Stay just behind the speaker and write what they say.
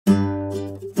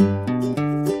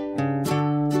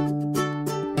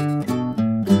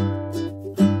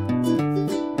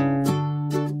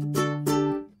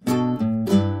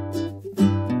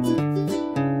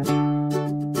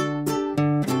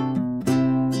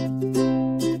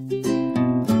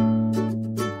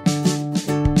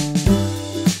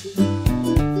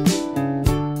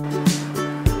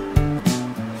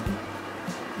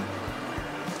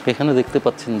এখানে দেখতে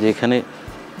পাচ্ছেন যে এখানে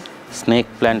স্নেক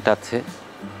প্ল্যান্ট আছে,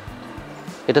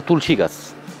 এটা তুলসী গাছ।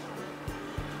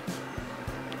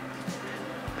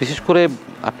 বিশেষ করে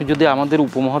আপনি যদি আমাদের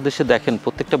উপমহাদেশে দেখেন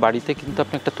প্রত্যেকটা বাড়িতে কিন্তু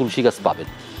আপনি একটা তুলসী গাছ পাবেন।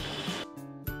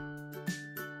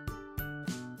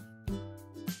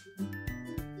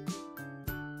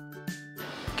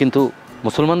 কিন্তু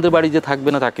মুসলমানদের বাড়ি যে থাকবে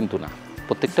না তা কিন্তু না,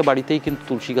 প্রত্যেকটা বাড়িতেই কিন্তু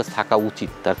তুলসী গাছ থাকা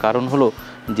উচিত। তার কারণ হলো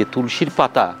যে তুলসীর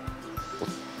পাতা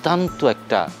অত্যন্ত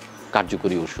একটা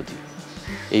কার্যকরী ওষুধি।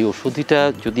 এই ওষুধিটা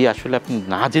যদি আসলে আপনি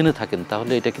না জেনে থাকেন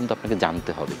তাহলে এটা কিন্তু আপনাকে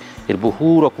জানতে হবে। এর বহু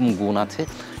রকম গুণ আছে,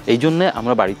 এই জন্যে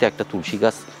আমরা বাড়িতে একটা তুলসী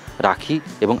গাছ রাখি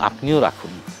এবং আপনিও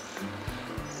রাখুন।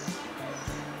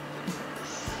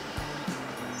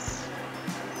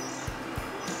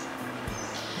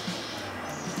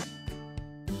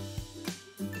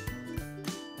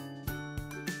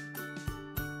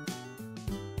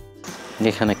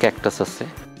 এখানে ক্যাকটাস আছে,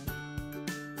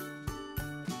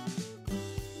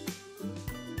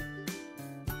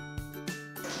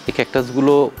 এই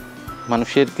ক্যাকটাসগুলো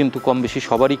মানুষের কিন্তু কম বেশি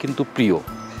সবারই কিন্তু প্রিয়।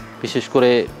 বিশেষ করে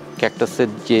ক্যাকটাসের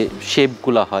যে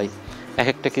শেপগুলো হয় এক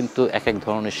একটা কিন্তু এক এক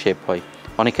ধরনের শেপ হয়,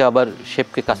 অনেকে আবার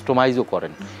শেপকে কাস্টমাইজও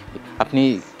করেন। আপনি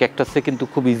ক্যাকটাসে কিন্তু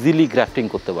খুব ইজিলি গ্রাফটিং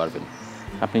করতে পারবেন।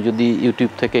 আপনি যদি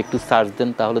ইউটিউব থেকে একটু সার্চ দেন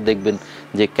তাহলে দেখবেন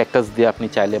যে ক্যাকটাস দিয়ে আপনি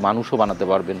চাইলে মানুষও বানাতে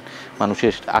পারবেন,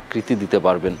 মানুষের আকৃতি দিতে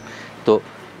পারবেন। তো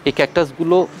এই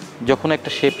ক্যাকটাসগুলো যখন একটা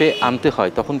শেপে আনতে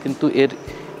হয় তখন কিন্তু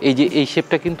এই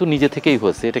শেপটা কিন্তু নিজে থেকেই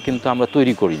হয়েছে, এটা কিন্তু আমরা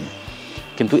তৈরি করিনি।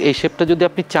 কিন্তু এই শেপটা যদি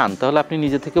আপনি চান তাহলে আপনি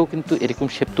নিজে থেকেও কিন্তু এরকম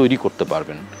শেপ তৈরি করতে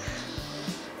পারবেন।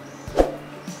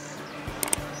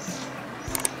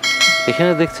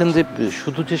 এখানে দেখছেন যে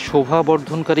শুধু যে শোভা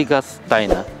বর্ধনকারী গাছ তাই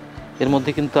না, এর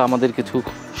মধ্যে কিন্তু আমাদের কিছু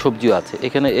সবজিও আছে।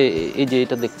 এখানে এই যে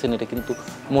এটা দেখছেন এটা কিন্তু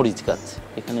মরিচ গাছ,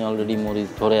 এখানে অলরেডি মরিচ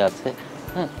ধরে আছে।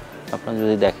 হ্যাঁ, আপনারা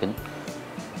যদি দেখেন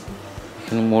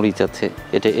এখানে মরিচ আছে।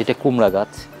 এটা কুমড়া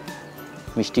গাছ,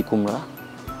 মিষ্টি কুমড়া,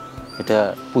 এটা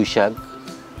পুঁই শাক,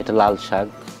 এটা লাল শাক।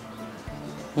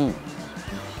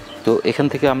 তো এখান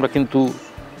থেকে আমরা কিন্তু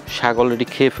শাক অলরেডি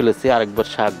খেয়ে ফেলেছি, আরেকবার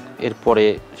শাক এরপরে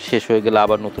শেষ হয়ে গেলে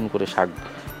আবার নতুন করে শাক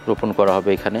রোপণ করা হবে,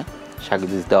 এখানে শাক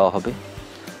বীজ দেওয়া হবে।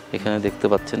 এখানে দেখতে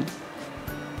পাচ্ছেন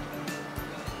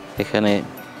এখানে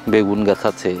বেগুন গাছ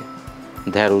আছে,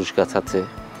 ঢেঁড়স গাছ আছে,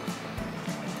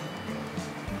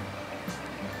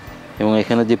 এবং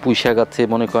এখানে যে পুঁই শাক আছে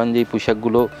মনে করেন যে এই পুঁই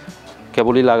শাকগুলো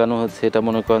কেবলই লাগানো হচ্ছে, এটা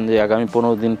মনে করেন যে আগামী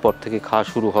 15 দিন পর থেকে খাওয়া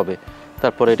শুরু হবে,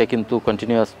 তারপরে এটা কিন্তু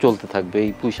কন্টিনিউয়াস চলতে থাকবে।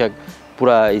 এই পুঁই শাক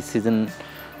পুরা এই সিজন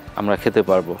আমরা খেতে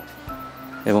পারবো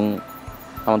এবং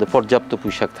আমাদের পর্যাপ্ত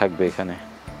পুঁই শাক থাকবে এখানে।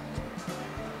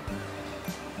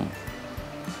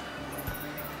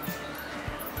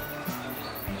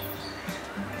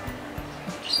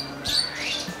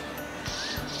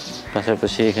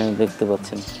 পাশাপাশি এখানে দেখতে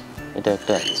পাচ্ছেন এটা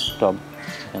একটা টব,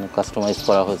 এখানে কাস্টমাইজ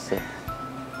করা হয়েছে।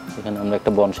 এখানে আমরা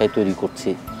একটা বনসাই তৈরি করছি,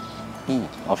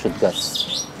 ওষুধ গাছ।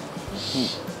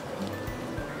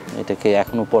 এটাকে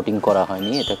এখনো পটিং করা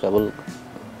হয়নি, এটা কেবল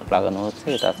লাগানো হচ্ছে,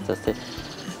 এটা আস্তে আস্তে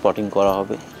পটিং করা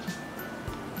হবে।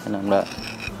 এখানে আমরা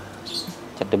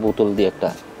 4টে বোতল দিয়ে একটা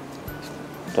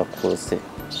টব করেছে।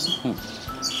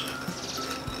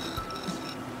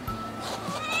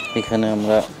 এখানে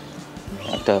আমরা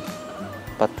একটা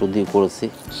পাত্র দিয়ে করেছি।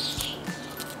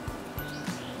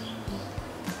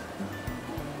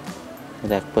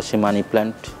 এক পাশে মানি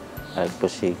প্ল্যান্ট আর এক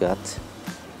পাশে গাছ।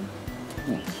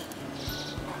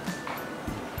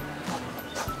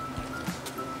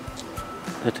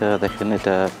 এটা দেখেন,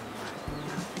 এটা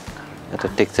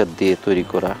টেক্সচার দিয়ে তৈরি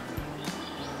করা।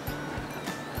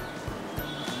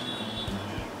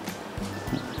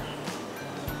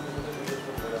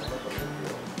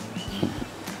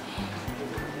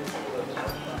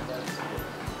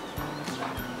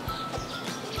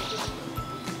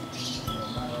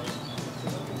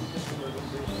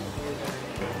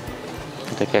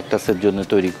 এটা ক্যাকটাসের জন্য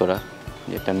তৈরি করা,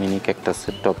 এটা মিনি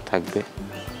ক্যাকটাসের টব থাকবে।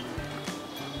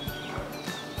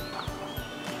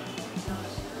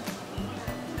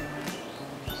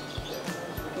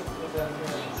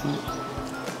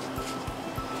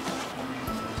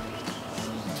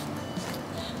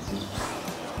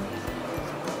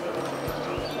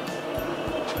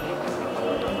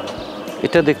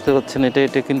 এটা দেখতে পাচ্ছেন,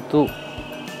 এটা কিন্তু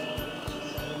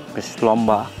বেশ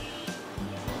লম্বা।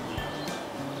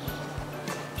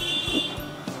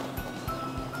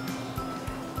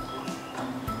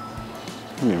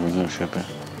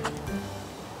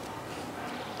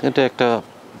 এটা একটা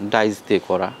ডাইস দিয়ে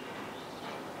করা,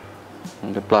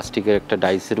 প্লাস্টিকের একটা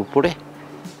ডাইসের উপরে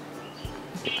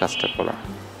কাজটা করা।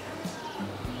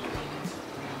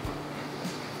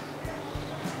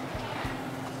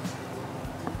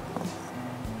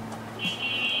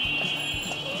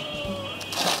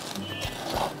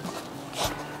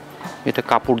 এটা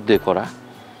কাপড় দিয়ে করা,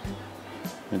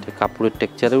 এটা কাপড়ের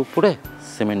টেক্সচারের উপরে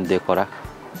সিমেন্ট দিয়ে করা।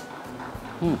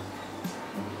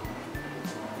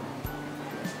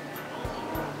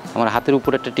 আমার হাতের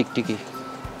উপরে একটা টিকটিকি,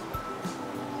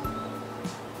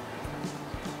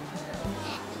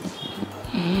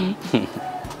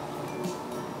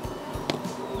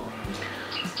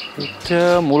 এটা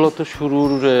মূলত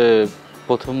শুরুর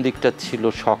প্রথম দিকটা ছিল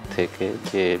শখ থেকে,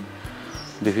 যে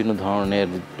বিভিন্ন ধরনের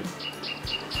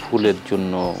ফুলের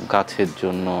জন্য, গাছের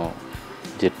জন্য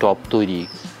যে টব তৈরি,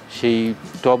 সেই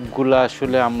টবগুলো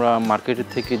আসলে আমরা মার্কেটের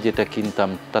থেকে যেটা কিনতাম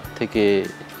তার থেকে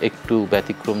একটু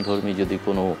ব্যতিক্রমধর্মী যদি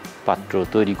কোনো পাত্র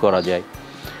তৈরি করা যায়,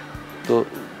 তো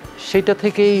সেটা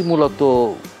থেকেই মূলত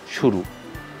শুরু।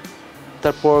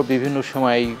 তারপর বিভিন্ন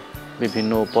সময়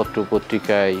বিভিন্ন পত্র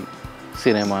পত্রিকায়,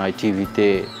 সিনেমায়, টিভিতে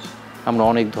আমরা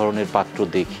অনেক ধরনের পাত্র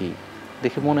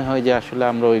দেখে মনে হয় যে আসলে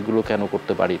আমরা ওইগুলো কেন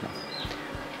করতে পারি না।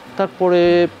 তারপরে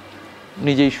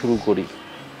নিজেই শুরু করি।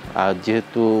 আর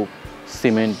যেহেতু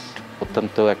সিমেন্ট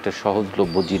অত্যন্ত একটা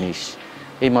সহজলভ্য জিনিস,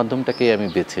 এই মাধ্যমটাকেই আমি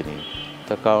বেছে নিই।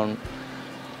 তার কারণ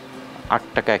 8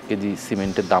 টাকা 1 কেজি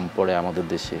সিমেন্টের দাম পড়ে আমাদের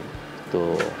দেশে, তো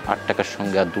 8 টাকার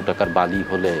সঙ্গে আর 2 টাকার বালি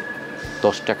হলে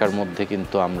 10 টাকার মধ্যে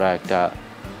কিন্তু আমরা একটা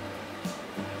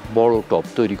বড় টব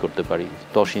তৈরি করতে পারি,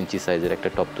 10 ইঞ্চি সাইজের একটা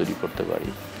টব তৈরি করতে পারি,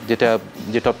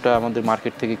 যে টবটা আমাদের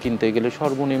মার্কেট থেকে কিনতে গেলে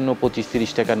সর্বনিম্ন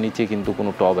 25-30 টাকার নিচে কিন্তু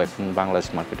কোনো টব এখন বাংলাদেশ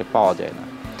মার্কেটে পাওয়া যায় না।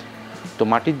 তো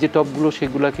মাটির যে টবগুলো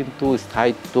সেগুলো কিন্তু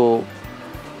স্থায়িত্ব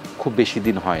খুব বেশি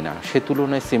দিন হয় না, সে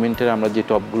তুলনায় সিমেন্টের আমরা যে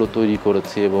টবগুলো তৈরি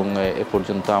করেছি, এবং এ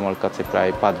পর্যন্ত আমার কাছে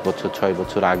প্রায় 5 বছর 6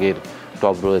 বছর আগের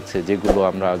টব রয়েছে যেগুলো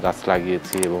আমরা গাছ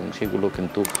লাগিয়েছি, এবং সেগুলো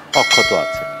কিন্তু অক্ষত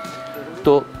আছে।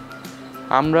 তো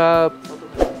আমরা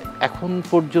এখন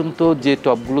পর্যন্ত যে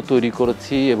টবগুলো তৈরি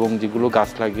করেছি এবং যেগুলো গাছ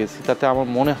লাগিয়েছি, তাতে আমার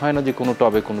মনে হয় না যে কোনো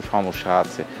টবে কোনো সমস্যা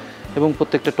আছে, এবং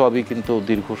প্রত্যেকটা টবই কিন্তু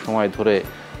দীর্ঘ সময় ধরে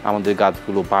আমাদের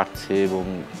গাছগুলো বাড়ছে, এবং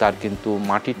তার কিন্তু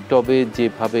মাটির টবে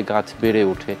যেভাবে গাছ বেড়ে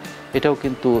ওঠে এটাও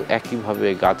কিন্তু একইভাবে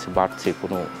গাছ বাড়ছে,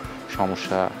 কোনো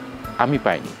সমস্যা আমি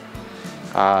পাইনি।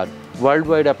 আর ওয়ার্ল্ড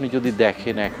ওয়াইড আপনি যদি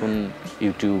দেখেন, এখন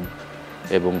ইউটিউব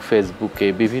এবং ফেসবুকে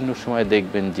বিভিন্ন সময়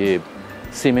দেখবেন যে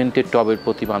সিমেন্টের টবের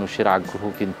প্রতি মানুষের আগ্রহ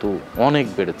কিন্তু অনেক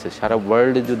বেড়েছে। সারা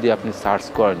ওয়ার্ল্ডে যদি আপনি সার্চ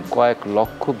করেন, কয়েক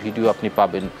লক্ষ ভিডিও আপনি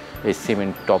পাবেন এই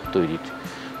সিমেন্ট টব তৈরির।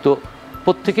 তো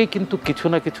প্রত্যেকেই কিন্তু কিছু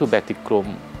না কিছু ব্যতিক্রম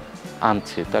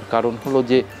আনছে। তার কারণ হলো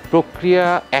যে প্রক্রিয়া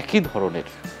একই ধরনের,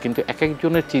 কিন্তু এক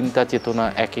একজনের চিন্তা চেতনা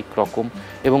এক এক রকম,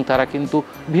 এবং তারা কিন্তু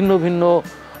ভিন্ন ভিন্ন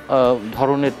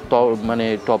ধরনের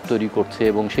টব তৈরি করছে,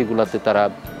 এবং সেগুলাতে তারা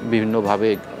বিভিন্নভাবে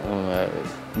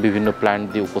বিভিন্ন প্ল্যান্ট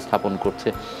দিয়ে উপস্থাপন করছে।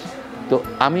 তো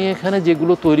আমি এখানে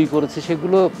যেগুলো তৈরি করেছি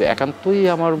সেগুলো একান্তই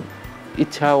আমার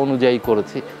ইচ্ছা অনুযায়ী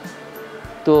করেছি।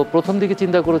 তো প্রথম দিকে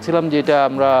চিন্তা করেছিলাম যে এটা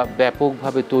আমরা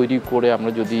ব্যাপকভাবে তৈরি করে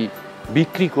আমরা যদি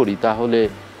বিক্রি করি তাহলে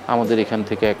আমাদের এখান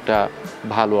থেকে একটা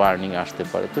ভালো আর্নিং আসতে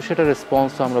পারে। তো সেটা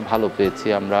রেসপন্স আমরা ভালো পেয়েছি।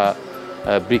 আমরা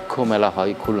বৃক্ষ মেলা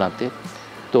হয় খুলনাতে,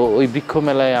 তো ওই বৃক্ষ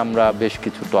মেলায় আমরা বেশ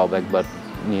কিছু টব একবার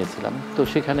নিয়েছিলাম, তো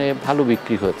সেখানে ভালো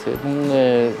বিক্রি হয়েছে এবং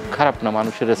খারাপ না,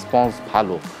 মানুষের রেসপন্স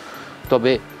ভালো।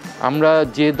 তবে আমরা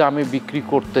যে দামে বিক্রি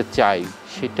করতে চাই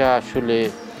সেটা আসলে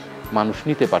মানুষ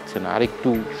নিতে পারছে না। আরেকটু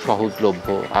সহজলভ্য,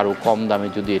 আরও কম দামে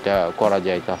যদি এটা করা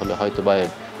যায় তাহলে হয়তো বা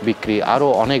বিক্রি আরও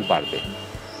অনেক বাড়বে।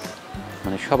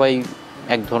 মানে সবাই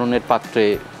এক ধরনের পাত্রে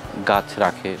গাছ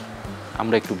রাখে,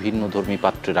 আমরা একটু ভিন্নধর্মী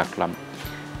পাত্রে রাখলাম।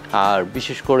 আর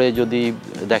বিশেষ করে যদি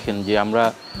দেখেন যে আমরা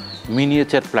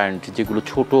মিনিয়েচার প্ল্যান্ট, যেগুলো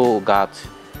ছোট গাছ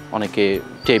অনেকে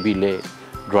টেবিলে,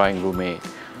 ড্রয়িং রুমে,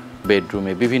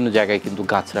 বেডরুমে বিভিন্ন জায়গায় কিন্তু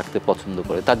গাছ রাখতে পছন্দ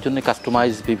করে, তার জন্য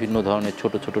কাস্টমাইজ বিভিন্ন ধরনের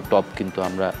ছোট ছোট টব কিন্তু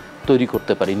আমরা তৈরি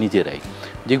করতে পারি নিজেরাই,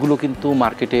 যেগুলো কিন্তু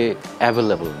মার্কেটে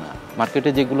অ্যাভেলেবল না। মার্কেটে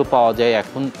যেগুলো পাওয়া যায়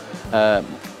এখন,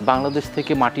 বাংলাদেশ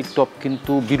থেকে মাটির টব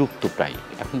কিন্তু বিলুপ্ত প্রায়।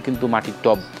 এখন কিন্তু মাটির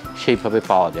টব সেইভাবে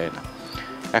পাওয়া যায় না।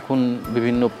 এখন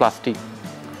বিভিন্ন প্লাস্টিক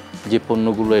যে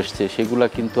পণ্যগুলো এসছে সেগুলো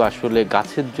কিন্তু আসলে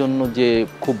গাছের জন্য যে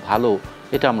খুব ভালো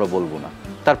এটা আমরা বলবো না,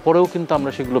 তারপরেও কিন্তু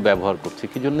আমরা সেগুলো ব্যবহার করছি।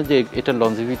 কি জন্য? যে এটার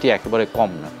লঞ্জিভিটি একেবারে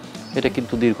কম না, এটা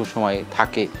কিন্তু দীর্ঘ সময়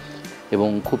থাকে এবং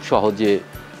খুব সহজে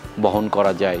বহন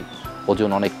করা যায়, ওজন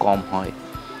অনেক কম হয়।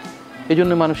 এই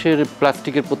জন্য মানুষের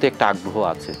প্লাস্টিকের প্রতি একটা আগ্রহ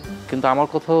আছে। কিন্তু আমার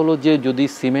কথা হলো যে যদি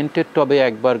সিমেন্টের টবে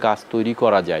একবার গাছ তৈরি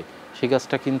করা যায়, সেই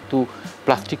গাছটা কিন্তু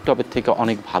প্লাস্টিক টবের থেকে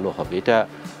অনেক ভালো হবে। এটা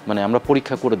মানে আমরা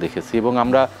পরীক্ষা করে দেখেছি, এবং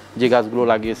আমরা যে গাছগুলো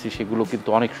লাগিয়েছি সেগুলো কিন্তু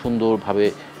অনেক সুন্দরভাবে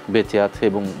বেঁচে আছে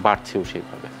এবং বাড়ছেও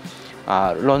সেইভাবে।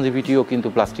 আর লঞ্জিভিটিও কিন্তু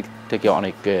প্লাস্টিক থেকে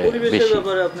অনেক বেশি।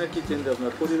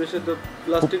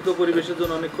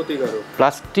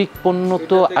 প্লাস্টিক পণ্য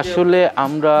তো আসলে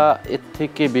আমরা এর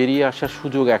থেকে বেরিয়ে আসার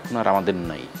সুযোগ এখন আর আমাদের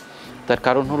নাই। তার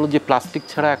কারণ হলো যে প্লাস্টিক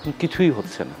ছাড়া এখন কিছুই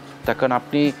হচ্ছে না। তার কারণ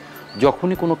আপনি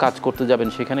যখনই কোনো কাজ করতে যাবেন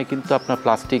সেখানে কিন্তু আপনার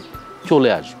প্লাস্টিক চলে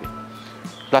আসবে।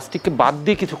 প্লাস্টিককে বাদ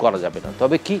দিয়ে কিছু করা যাবে না,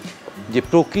 তবে কি যে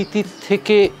প্রকৃতির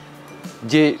থেকে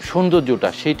যে সৌন্দর্যটা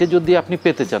সেইটা যদি আপনি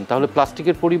পেতে চান তাহলে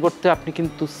প্লাস্টিকের পরিবর্তে আপনি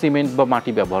কিন্তু সিমেন্ট বা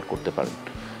মাটি ব্যবহার করতে পারেন।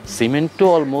 সিমেন্টও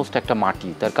অলমোস্ট একটা মাটি,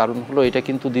 তার কারণ হলো এটা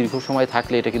কিন্তু দীর্ঘ সময়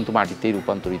থাকলে এটা কিন্তু মাটিতেই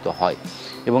রূপান্তরিত হয়,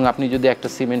 এবং আপনি যদি একটা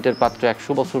সিমেন্টের পাত্র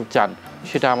 100 বছর চান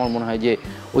সেটা আমার মনে হয় যে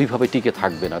ওইভাবে টিকে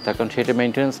থাকবে না, তার কারণ সেটা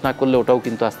মেনটেন্যান্স না করলে ওটাও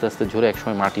কিন্তু আস্তে আস্তে ঝরে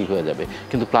একসময় মাটি হয়ে যাবে,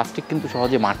 কিন্তু প্লাস্টিক কিন্তু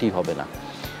সহজে মাটি হবে না।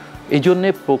 এই জন্যে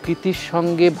প্রকৃতির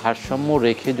সঙ্গে ভারসাম্য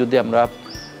রেখে যদি আমরা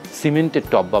সিমেন্টের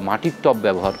টব বা মাটির টব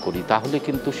ব্যবহার করি তাহলে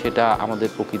কিন্তু সেটা আমাদের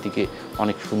প্রকৃতিকে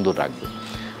অনেক সুন্দর রাখবে।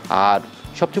 আর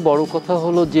সবচেয়ে বড় কথা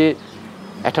হলো যে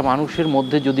একটা মানুষের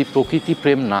মধ্যে যদি প্রকৃতি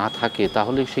প্রেম না থাকে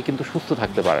তাহলে সে কিন্তু সুস্থ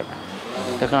থাকতে পারে না।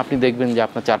 তখন আপনি দেখবেন যে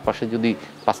আপনার চারপাশে যদি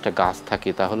 5টা গাছ থাকে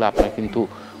তাহলে আপনার কিন্তু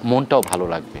মনটাও ভালো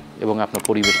লাগবে এবং আপনার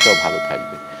পরিবেশটাও ভালো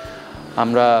থাকবে।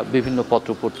 আমরা বিভিন্ন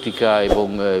পত্রপত্রিকা এবং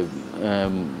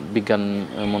বিজ্ঞান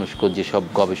মনস্ক যেসব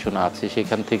গবেষণা আছে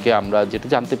সেখান থেকে আমরা যেটা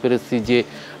জানতে পেরেছি যে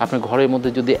আপনার ঘরের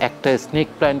মধ্যে যদি একটা স্নেক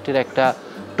প্ল্যান্টের একটা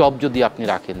টব যদি আপনি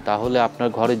রাখেন তাহলে আপনার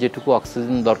ঘরে যেটুকু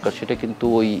অক্সিজেন দরকার সেটা কিন্তু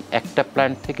ওই একটা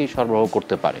প্ল্যান্ট থেকেই সরবরাহ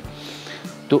করতে পারে।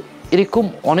 তো এরকম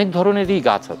অনেক ধরনেরই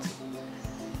গাছ আছে,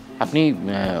 আপনি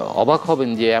অবাক হবেন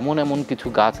যে এমন এমন কিছু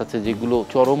গাছ আছে যেগুলো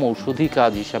চরম ঔষধি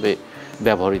কাজ হিসাবে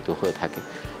ব্যবহৃত হয়ে থাকে।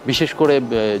 বিশেষ করে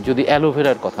যদি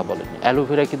অ্যালোভেরার কথা বলেন,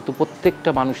 অ্যালোভেরা কিন্তু প্রত্যেকটা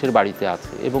মানুষের বাড়িতে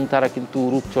আছে এবং তারা কিন্তু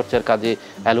রূপচর্চার কাজে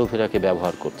অ্যালোভেরাকে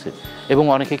ব্যবহার করছে এবং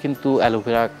অনেকে কিন্তু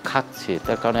অ্যালোভেরা খাচ্ছে,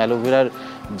 তার কারণ অ্যালোভেরার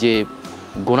যে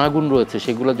গুণাগুণ রয়েছে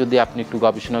সেগুলো যদি আপনি একটু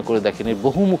গবেষণা করে দেখেন এর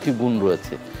বহুমুখী গুণ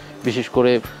রয়েছে। বিশেষ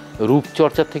করে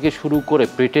রূপচর্চা থেকে শুরু করে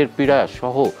পেটের পীড়া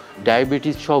সহ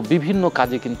ডায়াবেটিস সহ বিভিন্ন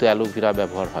কাজে কিন্তু অ্যালোভেরা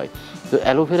ব্যবহার হয়। তো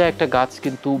অ্যালোভেরা একটা গাছ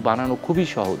কিন্তু বানানো খুবই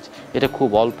সহজ, এটা খুব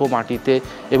অল্প মাটিতে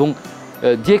এবং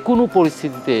যে কোনো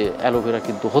পরিস্থিতিতে অ্যালোভেরা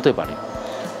কিন্তু হতে পারে।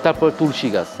 তারপর তুলসী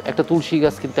গাছ, একটা তুলসী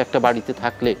গাছ কিন্তু একটা বাড়িতে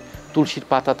থাকলে তুলসীর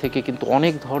পাতা থেকে কিন্তু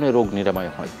অনেক ধরনের রোগ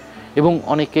নিরাময় হয় এবং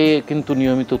অনেকে কিন্তু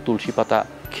নিয়মিত তুলসী পাতা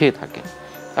খেয়ে থাকে।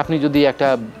 আপনি যদি একটা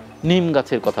নিম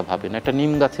গাছের কথা ভাবেন, একটা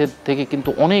নিম গাছের থেকে কিন্তু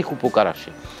অনেক উপকার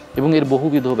আসে এবং এর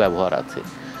বহুবিধ ব্যবহার আছে।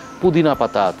 পুদিনা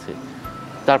পাতা আছে,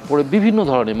 তারপরে বিভিন্ন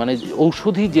ধরনের মানে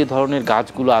ঔষধি যে ধরনের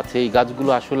গাছগুলো আছে এই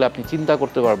গাছগুলো আসলে আপনি চিন্তা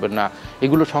করতে পারবেন না,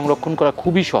 এগুলো সংরক্ষণ করা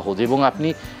খুবই সহজ এবং আপনি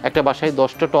একটা বাসায়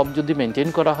 10টা টব যদি মেনটেন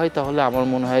করা হয় তাহলে আমার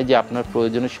মনে হয় যে আপনার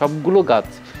প্রয়োজনে সবগুলো গাছ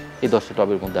এই 10টা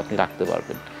টবের মধ্যে আপনি রাখতে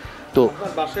পারবেন। তো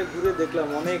বাসায় ঘুরে দেখলাম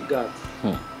অনেক গাছ,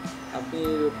 আপনি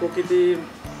প্রকৃতি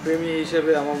প্রেমী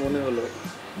হিসেবে আমার মনে হলো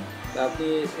আপনি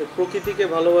প্রকৃতিকে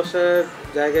ভালোবাসার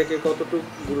জায়গাকে কতটুকু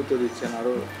গুরুত্ব দিচ্ছেন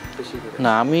আরো বেশি করে?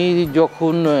 না, আমি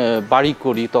যখন বাড়ি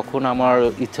করি তখন আমার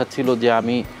ইচ্ছা ছিল যে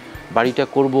আমি বাড়িটা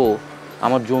করব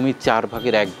আমার জমির 4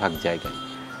 ভাগের 1 ভাগ জায়গায়,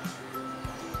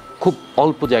 খুব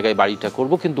অল্প জায়গায় বাড়িটা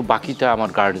করব কিন্তু বাকিটা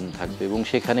আমার গার্ডেন থাকবে এবং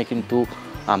সেখানে কিন্তু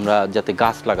আমরা যাতে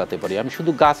গাছ লাগাতে পারি। আমি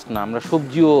শুধু গাছ না, আমরা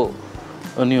সবজিও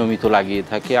নিয়মিত লাগিয়ে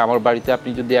থাকি আমার বাড়িতে। আপনি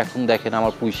যদি এখন দেখেন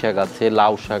আমার পুঁই শাক আছে,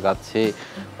 লাউ শাক আছে,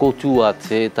 কচু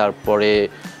আছে, তারপরে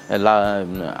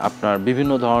আপনার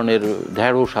বিভিন্ন ধরনের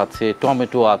ঢেঁড়স আছে,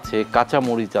 টমেটো আছে,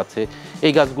 কাঁচামরিচ আছে,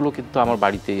 এই গাছগুলো কিন্তু আমার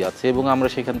বাড়িতেই আছে এবং আমরা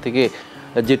সেখান থেকে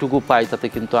যেটুকু পাই তাতে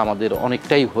কিন্তু আমাদের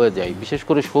অনেকটাই হয়ে যায়। বিশেষ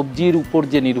করে সবজির উপর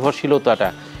যে নির্ভরশীলতাটা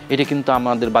এটা কিন্তু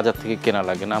আমাদের বাজার থেকে কেনা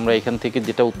লাগে না, আমরা এখান থেকে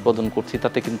যেটা উৎপাদন করছি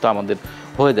তাতে কিন্তু আমাদের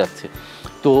হয়ে যাচ্ছে।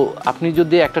 তো আপনি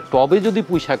যদি একটা টবে যদি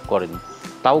পুঁই শাক করেন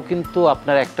তাও কিন্তু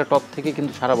আপনার একটা টব থেকে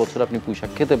কিন্তু সারা বছর আপনি পুঁই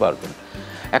শাক খেতে পারবেন।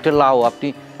 একটা লাউ, আপনি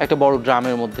একটা বড়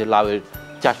ড্রামের মধ্যে লাউয়ের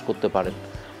চাষ করতে পারেন,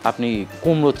 আপনি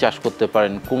কুমড়োর চাষ করতে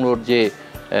পারেন। কুমড়োর যে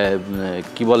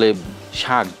কি বলে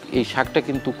শাক, এই শাকটা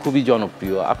কিন্তু খুবই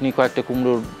জনপ্রিয়। আপনি কয়েকটা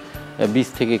কুমড়োর বীজ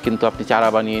থেকে কিন্তু আপনি চারা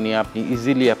বানিয়ে নিয়ে আপনি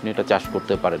ইজিলি আপনি এটা চাষ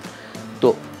করতে পারেন। তো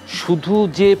শুধু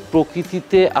যে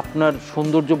প্রকৃতিতে আপনার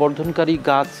সৌন্দর্য বর্ধনকারী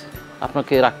গাছ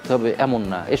আপনাকে রাখতে হবে এমন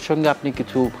না, এর সঙ্গে আপনি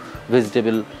কিছু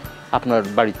ভেজিটেবল আপনার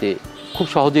বাড়িতে খুব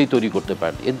সহজেই তৈরি করতে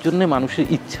পারেন। এর জন্যে মানুষের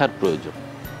ইচ্ছার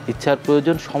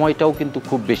প্রয়োজন, সময়টাও কিন্তু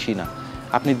খুব বেশি না।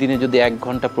 আপনি দিনে যদি 1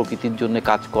 ঘন্টা প্রকৃতির জন্য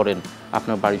কাজ করেন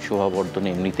আপনার বাড়ির শোভাবর্ধন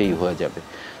এমনিতেই হয়ে যাবে।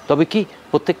 তবে কি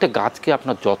প্রত্যেকটা গাছকে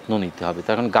আপনার যত্ন নিতে হবে,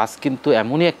 কারণ গাছ কিন্তু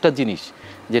এমনই একটা জিনিস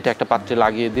যেটা একটা পাত্রে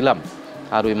লাগিয়ে দিলাম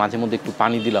আর ওই মাঝে মধ্যে একটু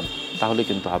পানি দিলাম তাহলে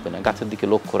কিন্তু হবে না। গাছের দিকে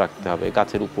লক্ষ্য রাখতে হবে,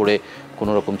 গাছের উপরে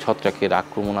কোনো রকম ছত্রাকের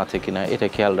আক্রমণ আছে কিনা এটা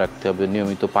খেয়াল রাখতে হবে,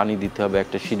 নিয়মিত পানি দিতে হবে,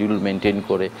 একটা শিডিউল মেনটেন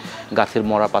করে গাছের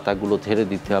মরা পাতাগুলো ঝেড়ে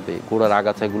দিতে হবে, গোড়ার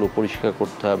আগাছাগুলো পরিষ্কার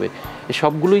করতে হবে, এই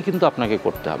সবগুলোই কিন্তু আপনাকে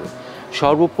করতে হবে।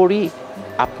 সর্বোপরি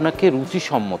আপনাকে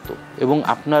রুচিসম্মত এবং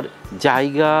আপনার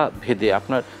জায়গা ভেদে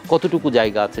আপনার কতটুকু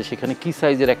জায়গা আছে সেখানে কী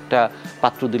সাইজের একটা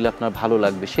পাত্র দিলে আপনার ভালো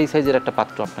লাগবে সেই সাইজের একটা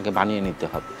পাত্র আপনাকে বানিয়ে নিতে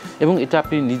হবে এবং এটা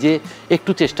আপনি নিজে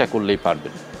একটু চেষ্টা করলেই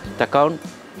পারবেন। তার কারণ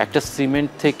একটা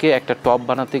সিমেন্ট থেকে একটা টব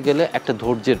বানাতে গেলে একটা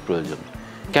ধৈর্যের প্রয়োজন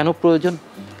কেন প্রয়োজন?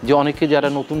 যে অনেকে যারা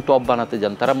নতুন টব বানাতে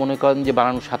যান তারা মনে করেন যে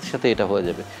বানানোর সাথে সাথে এটা হয়ে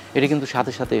যাবে। এটা কিন্তু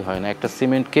সাথে সাথেই হয় না। একটা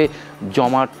সিমেন্টকে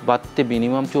জমাট বাঁধতে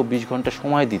মিনিমাম 24 ঘন্টা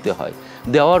সময় দিতে হয়।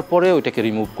 দেওয়ার পরে ওইটাকে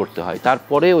রিমুভ করতে হয়,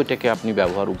 তারপরে ওইটাকে আপনি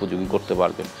ব্যবহার উপযোগী করতে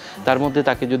পারবেন। তার মধ্যে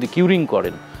তাকে যদি কিউরিং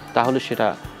করেন তাহলে সেটা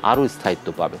আরও স্থায়িত্ব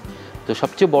পাবে। তো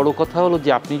সবচেয়ে বড় কথা হলো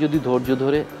যে আপনি যদি ধৈর্য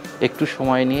ধরে একটু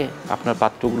সময় নিয়ে আপনার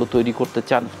পাত্রগুলো তৈরি করতে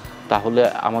চান তাহলে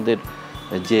আমাদের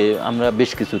যে আমরা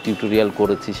বেশ কিছু টিউটোরিয়াল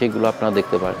করেছি সেগুলো আপনারা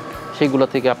দেখতে পারেন। সেইগুলো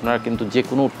থেকে আপনারা কিন্তু যে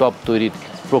কোনো টব তৈরির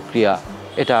প্রক্রিয়া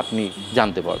এটা আপনি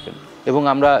জানতে পারবেন এবং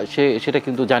আমরা সেটা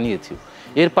কিন্তু জানিয়েছি।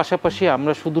 এর পাশাপাশি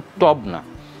আমরা শুধু টব না,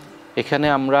 এখানে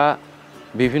আমরা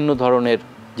বিভিন্ন ধরনের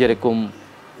যেরকম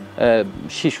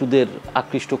শিশুদের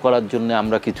আকৃষ্ট করার জন্য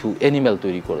আমরা কিছু অ্যানিম্যাল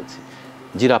তৈরি করেছি।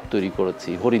 জিরাফ তৈরি করেছি,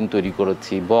 হরিণ তৈরি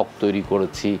করেছি, বক তৈরি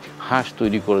করেছি, হাঁস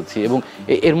তৈরি করেছি এবং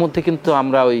এর মধ্যে কিন্তু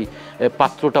আমরা ওই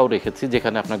পাত্রটাও রেখেছি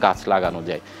যেখানে আপনার গাছ লাগানো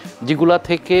যায়, যেগুলা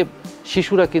থেকে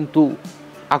শিশুরা কিন্তু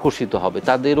আকর্ষিত হবে,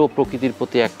 তাদেরও প্রকৃতির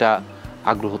প্রতি একটা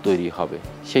আগ্রহ তৈরি হবে।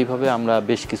 সেইভাবে আমরা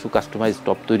বেশ কিছু কাস্টমাইজ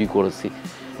টব তৈরি করেছি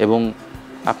এবং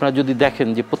আপনারা যদি দেখেন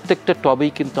যে প্রত্যেকটা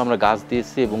টবেই কিন্তু আমরা গাছ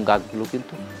দিয়েছি এবং গাছগুলো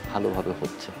কিন্তু ভালোভাবে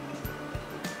হচ্ছে।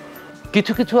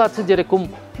 কিছু কিছু আছে যেরকম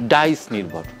ডাইস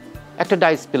নির্ভর, একটা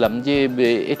ডাইস পেলাম যে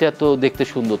এটা তো দেখতে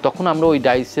সুন্দর, তখন আমরা ওই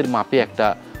ডাইসের মাপে একটা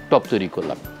টব তৈরি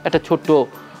করলাম। একটা ছোট্ট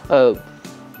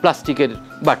প্লাস্টিকের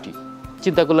বাটি,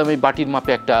 চিন্তা করলাম এই বাটির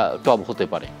মাপে একটা টব হতে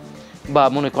পারে, বা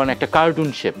মনে করেন একটা কার্টুন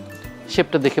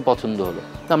শেপটা দেখে পছন্দ হলো,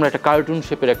 আমরা একটা কার্টুন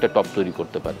শেপের একটা টব তৈরি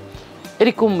করতে পারি।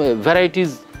 এরকম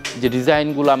ভ্যারাইটিস যে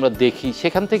ডিজাইনগুলো আমরা দেখি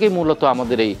সেখান থেকেই মূলত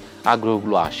আমাদের এই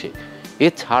আগ্রহগুলো আসে।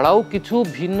 এছাড়াও কিছু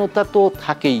ভিন্নতা তো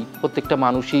থাকেই, প্রত্যেকটা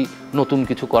মানুষই নতুন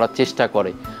কিছু করার চেষ্টা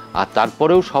করে, আর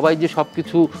তারপরেও সবাই যে সব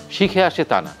কিছু শিখে আসে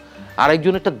তা না।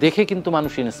 আরেকজনেরটা দেখে কিন্তু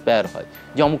মানুষ ইন্সপায়ার হয়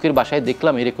যে অমুকের বাসায়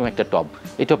দেখলাম এরকম একটা টব,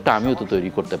 এই টবটা আমিও তো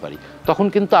তৈরি করতে পারি, তখন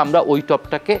কিন্তু আমরা ওই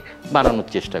টবটাকে বানানোর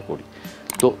চেষ্টা করি।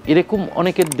 তো এরকম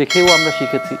অনেকের দেখেও আমরা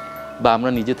শিখেছি বা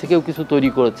আমরা নিজে থেকেও কিছু তৈরি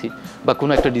করেছি, বা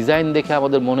কোনো একটা ডিজাইন দেখে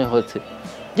আমাদের মনে হয়েছে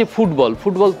যে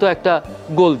ফুটবল তো একটা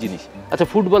গোল জিনিস, আচ্ছা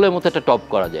ফুটবলের মতো একটা টব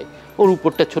করা যায়, ওর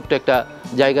উপরটা ছোট্ট একটা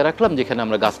জায়গা রাখলাম যেখানে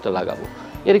আমরা গাছটা লাগাবো,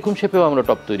 এরকম শেপেও আমরা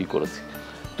টব তৈরি করেছি।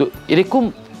 তো এরকম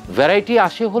ভ্যারাইটি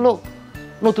আসে হলো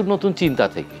নতুন নতুন চিন্তা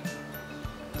থেকে,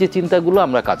 যে চিন্তাগুলো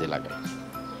আমরা কাজে লাগাই।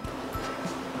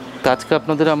 আজকে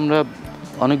আপনাদের আমরা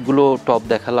অনেকগুলো টব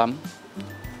দেখালাম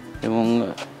এবং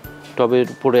টবের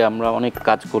উপরে আমরা অনেক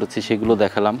কাজ করেছি সেগুলো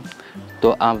দেখালাম। তো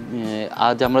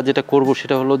আজ আমরা যেটা করব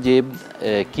সেটা হলো যে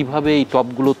কিভাবে এই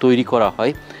টবগুলো তৈরি করা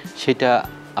হয় সেটা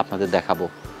আপনাদের দেখাবো,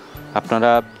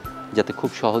 আপনারা যাতে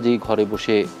খুব সহজেই ঘরে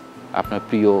বসে আপনার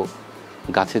প্রিয়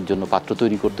গাছের জন্য পাত্র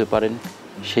তৈরি করতে পারেন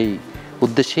সেই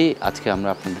উদ্দেশ্যেই আজকে আমরা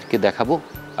আপনাদেরকে দেখাবো।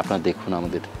 আপনারা দেখুন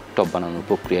আমাদের টব বানানোর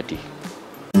প্রক্রিয়াটি।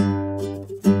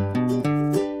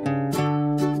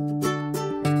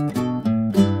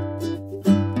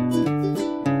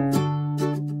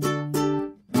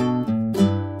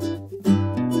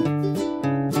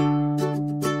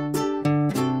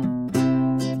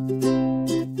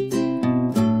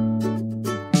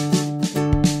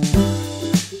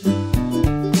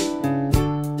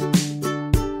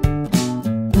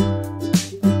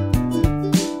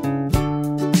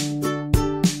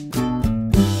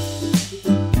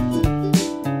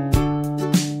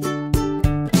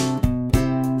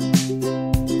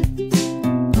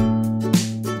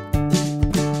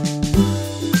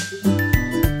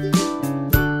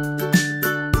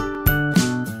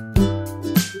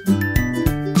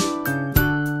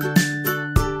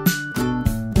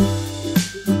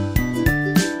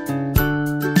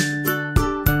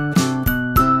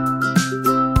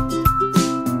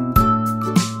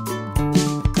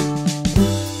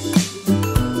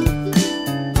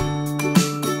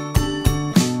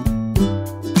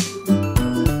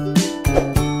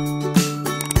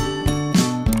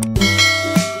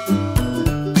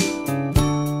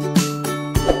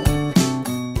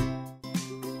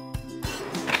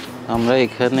 আমরা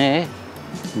এখানে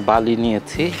বালি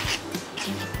নিয়েছি,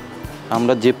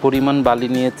 আমরা যে পরিমাণ বালি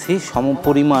নিয়েছি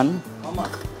সমপরিমাণ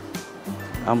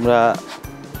আমরা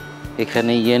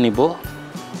এখানে নিব।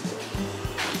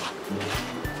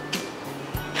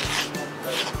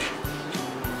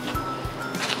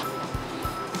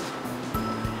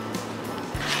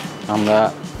 আমরা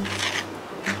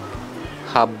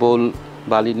হাফ বোল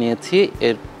বালি নিয়েছি,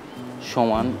 এর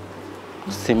সমান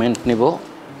সিমেন্ট নেব।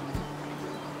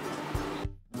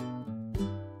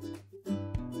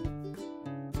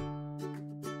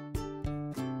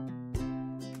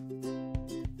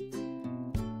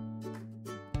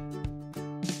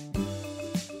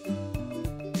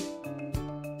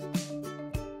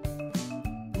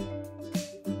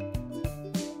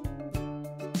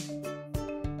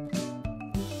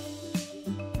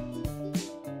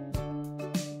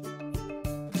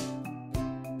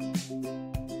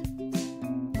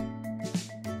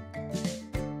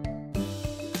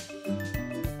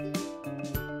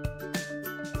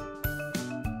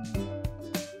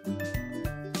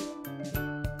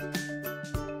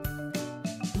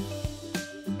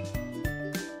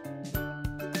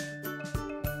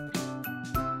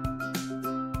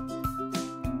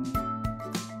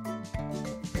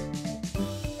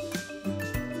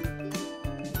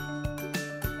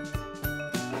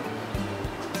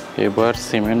 এবার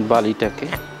সিমেন্ট বালিটাকে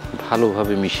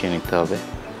ভালোভাবে মিশিয়ে নিতে হবে।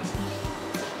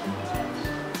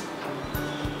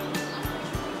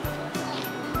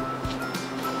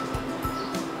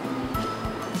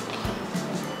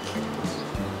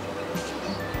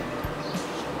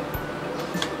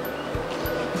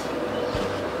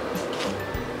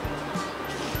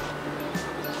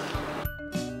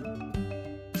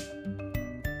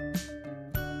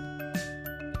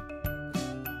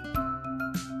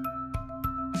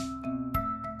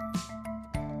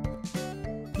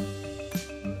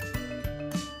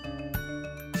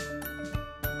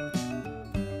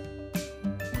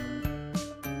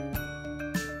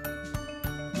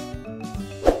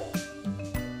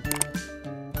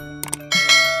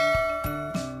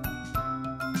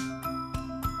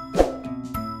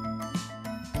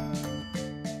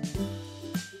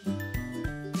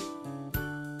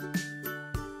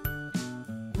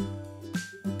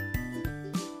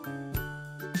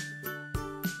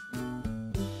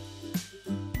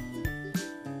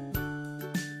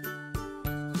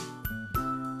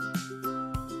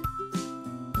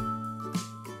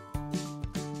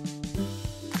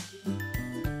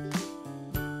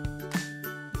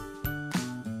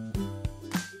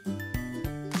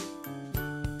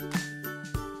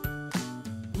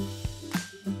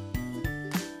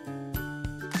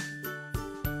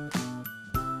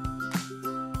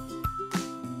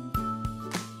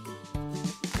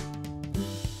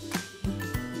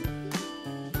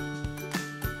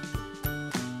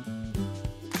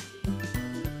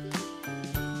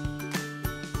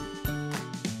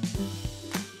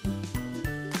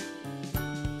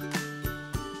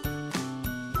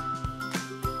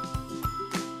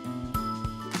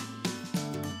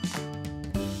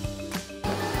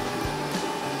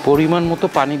 পরিমাণ মতো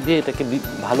পানি দিয়ে এটাকে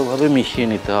ভালোভাবে মিশিয়ে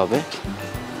নিতে হবে।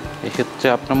 এক্ষেত্রে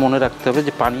আপনার মনে রাখতে হবে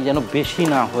যে পানি যেন বেশি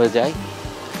না হয়ে যায়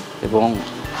এবং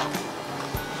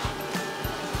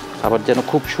আবার যেন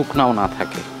খুব শুকনাও না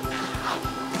থাকে।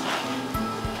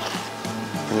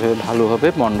 এভাবে ভালোভাবে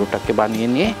মন্ডটাকে বানিয়ে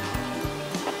নিয়ে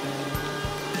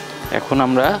এখন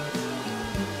আমরা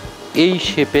এই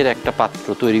শেপের একটা পাত্র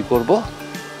তৈরি করব।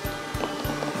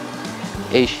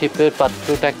 এই শেপের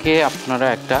পাত্রটাকে আপনারা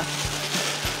একটা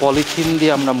পলিথিন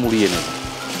দিয়ে আমরা মুড়িয়ে নেব।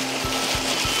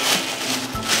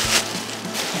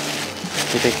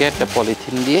 এটাকে একটা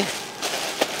পলিথিন দিয়ে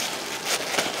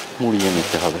মুড়িয়ে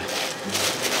নিতে হবে।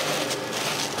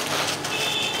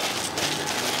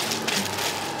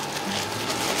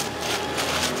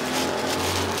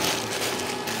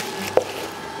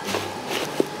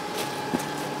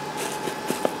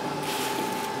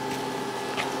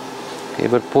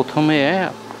 এবার প্রথমে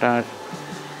আপনার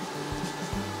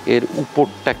এর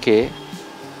উপরটাকে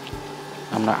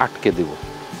আমরা আটকে দেব।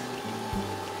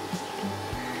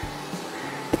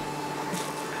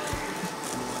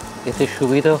 এতে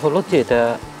সুবিধা হলো যে এটা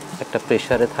একটা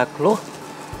প্রেসারে থাকলো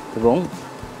এবং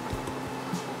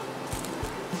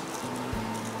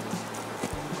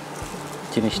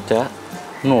জিনিসটা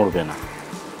নড়বে না,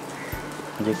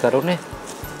 যে কারণে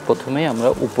প্রথমে আমরা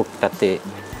উপরটাতে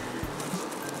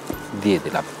দিয়ে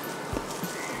দিলাম।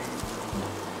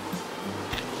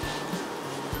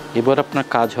 এবার আপনার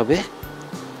কাজ হবে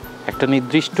একটা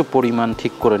নির্দিষ্ট পরিমাণ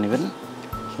ঠিক করে নেবেন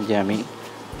যে আমি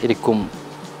এরকম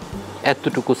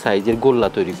এতটুকু সাইজের গোল্লা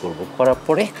তৈরি করব। করার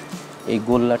পরে এই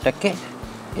গোল্লাটাকে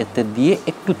এতে দিয়ে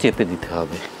একটু চেপে দিতে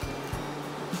হবে।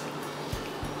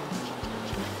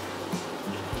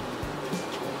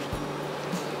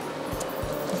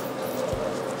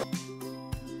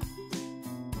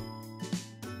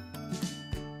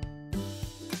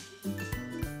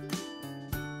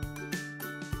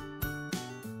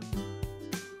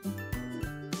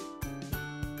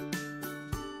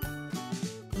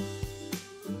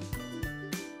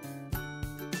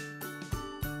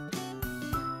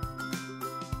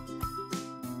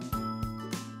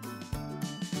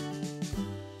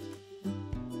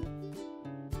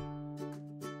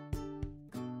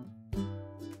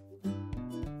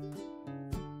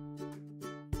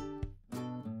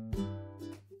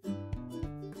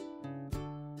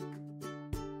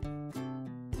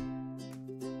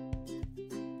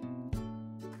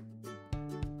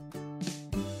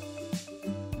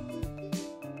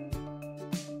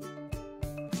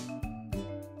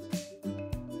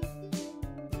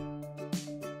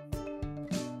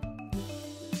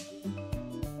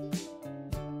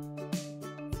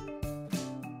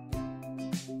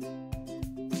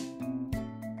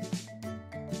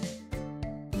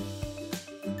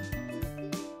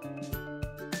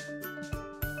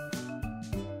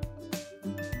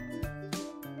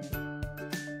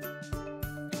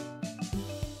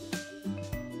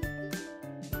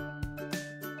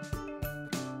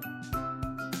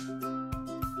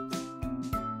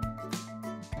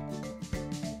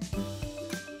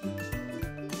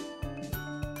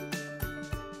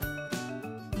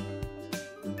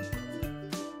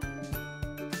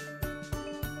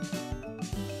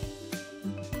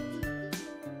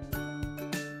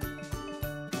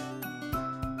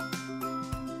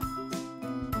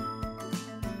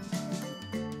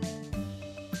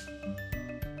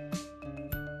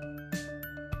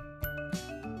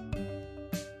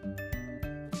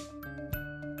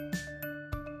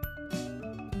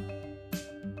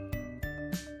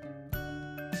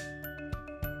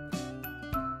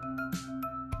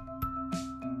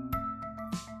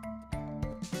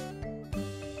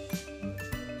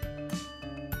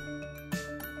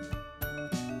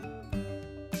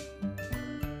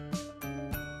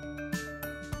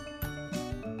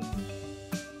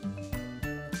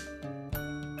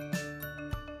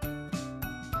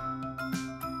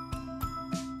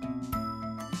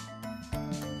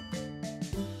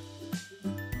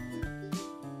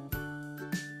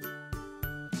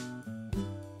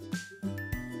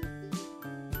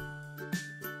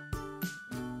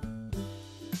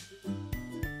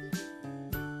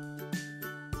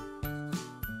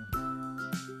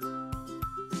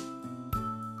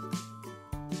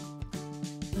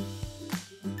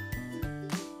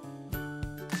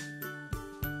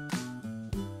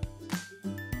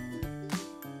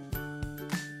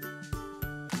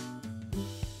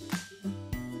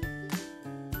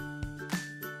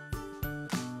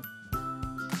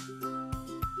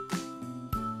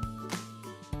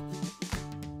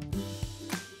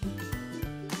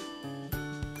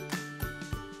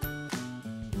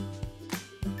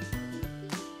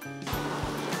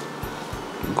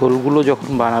 গোলগুলো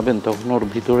যখন বানাবেন তখন ওর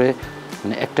ভিতরে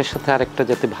মানে একটার সাথে আরেকটা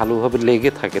যাতে ভালোভাবে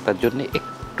লেগে থাকে তার জন্য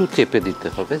একটু চেপে দিতে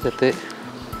হবে, যাতে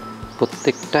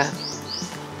প্রত্যেকটা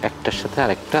একটার সাথে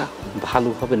আরেকটা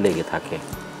ভালোভাবে লেগে থাকে।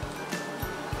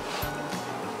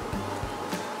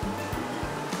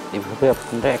 এভাবে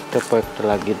আপনারা একটার পর একটা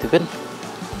লাগিয়ে দেবেন।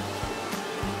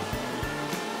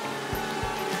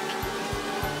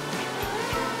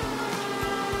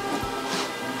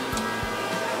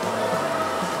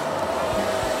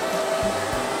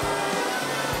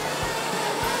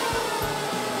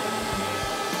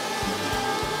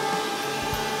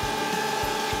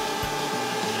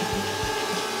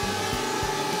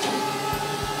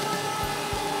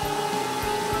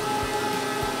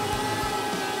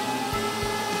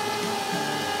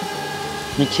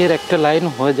 নিচের একটা লাইন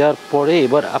হয়ে যাওয়ার পরে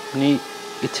এবার আপনি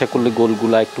ইচ্ছা করলে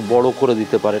গোলগুলা একটু বড় করে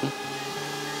দিতে পারেন,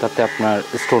 তাতে আপনার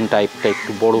স্টোন টাইপটা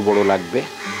একটু বড় বড় লাগবে।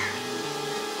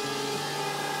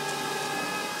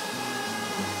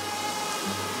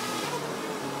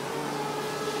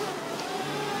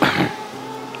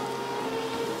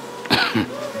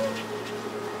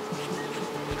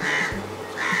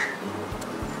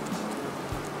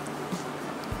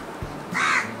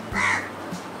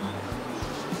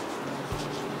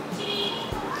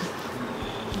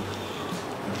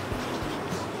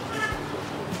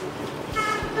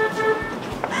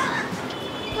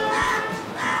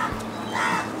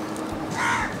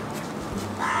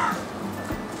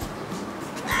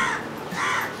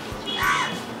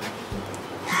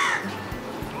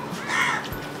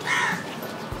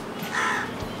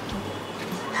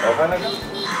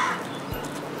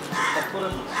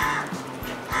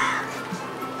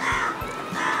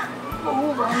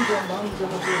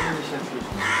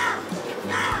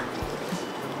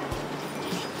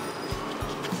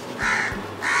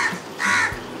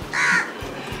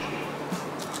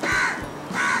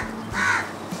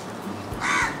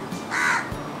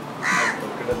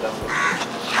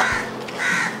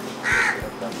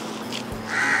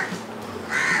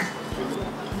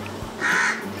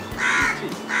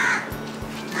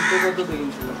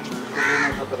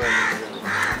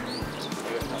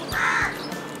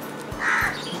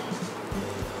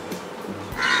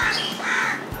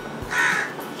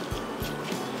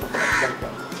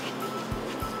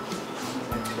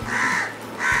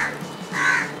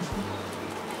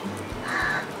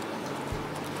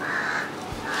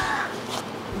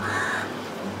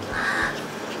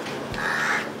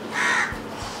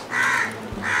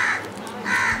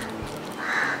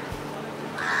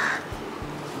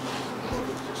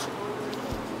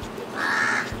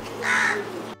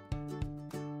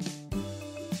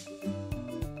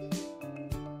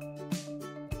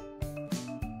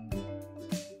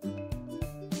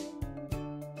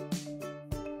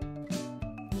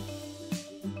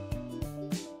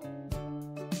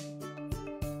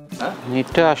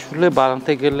 এটা আসলে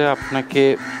বানাতে গেলে আপনাকে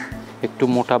একটু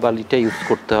মোটা বালিটা ইউজ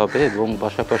করতে হবে এবং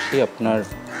পাশাপাশি আপনার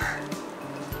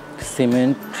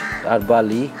সিমেন্ট আর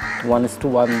বালি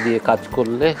 1:1 দিয়ে কাজ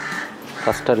করলে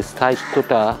কাজটার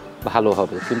স্থায়িত্বটা ভালো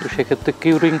হবে, কিন্তু সেক্ষেত্রে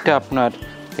কিউরিংটা আপনার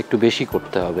একটু বেশি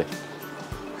করতে হবে।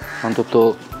 অন্তত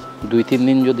 2-3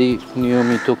 দিন যদি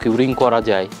নিয়মিত কিউরিং করা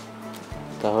যায়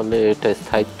তাহলে এটা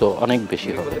স্থায়িত্ব অনেক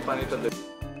বেশি হবে।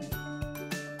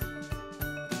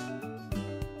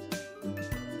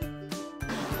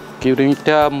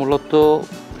 কিউরিংটা মূলত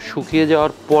শুকিয়ে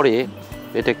যাওয়ার পরে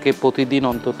এটাকে প্রতিদিন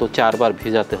অন্তত 4 বার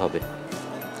ভেজাতে হবে।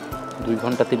 2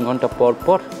 ঘন্টা 3 ঘন্টা পর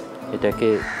পর এটাকে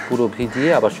পুরো ভিজিয়ে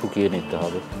আবার শুকিয়ে নিতে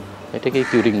হবে। এটাকে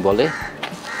কিউরিং বলে।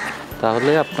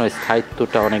 তাহলে আপনার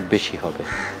স্থায়িত্বটা অনেক বেশি হবে।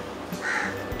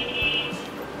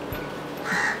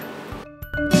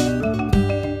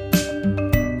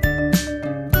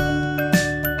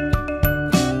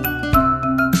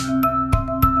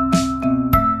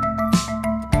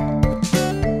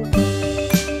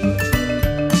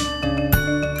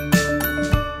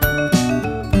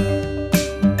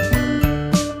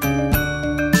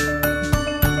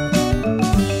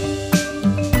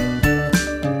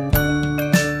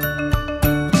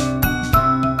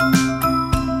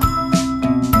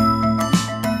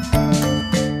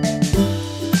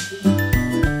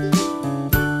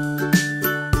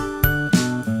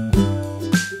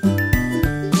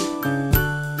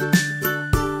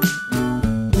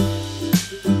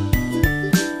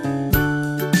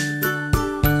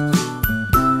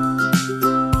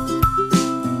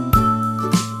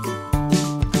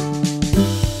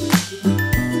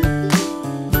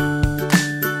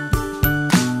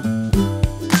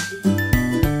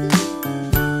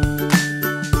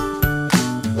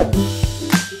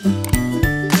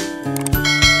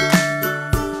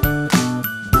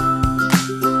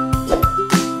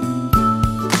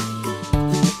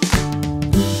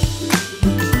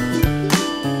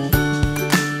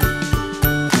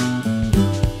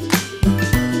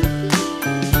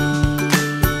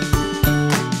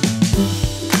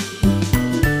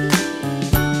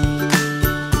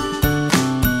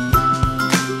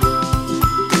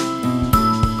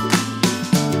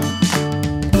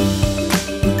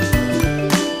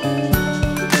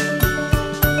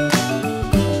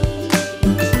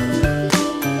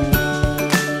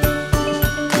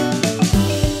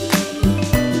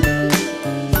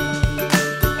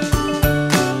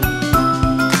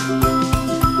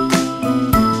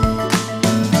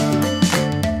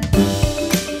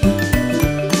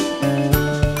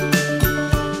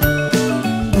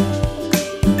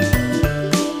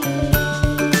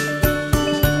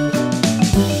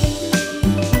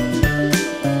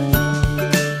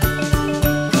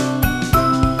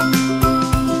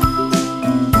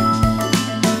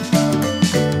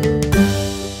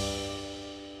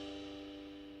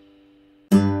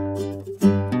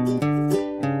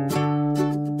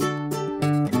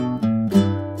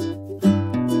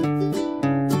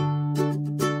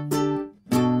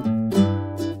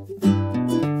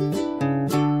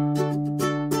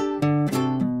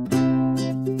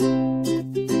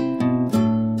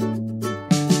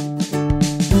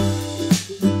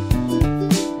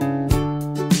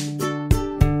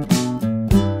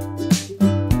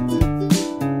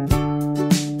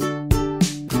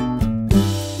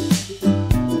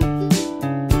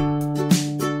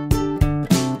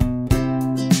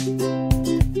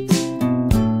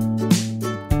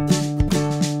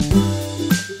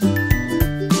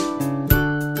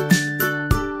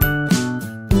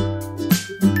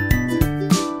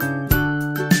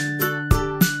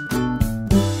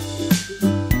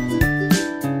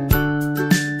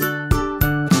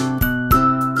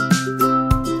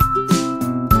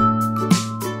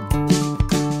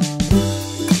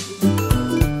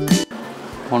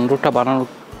 মন্ডটা বানানোর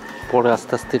পরে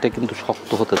আস্তে আস্তে এটা কিন্তু শক্ত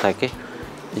হতে থাকে।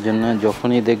 এই জন্য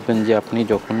যখনই দেখবেন যে আপনি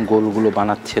যখন গোলগুলো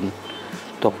বানাচ্ছেন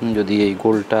তখন যদি এই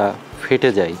গোলটা ফেটে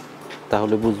যায়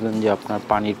তাহলে বুঝবেন যে আপনার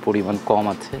পানির পরিমাণ কম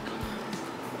আছে,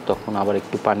 তখন আবার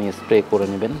একটু পানি স্প্রে করে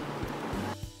নেবেন।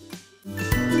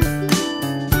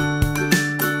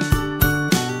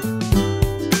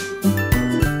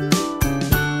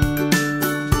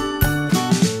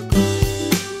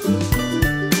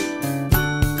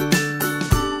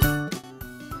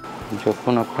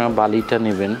 যখন আপনারা বালিটা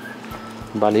নেবেন,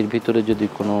 বালির ভিতরে যদি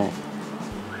কোনো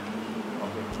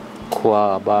খোয়া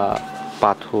বা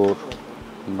পাথর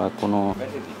বা কোনো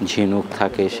ঝিনুক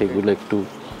থাকে সেগুলো একটু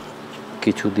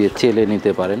কিছু দিয়ে চেলে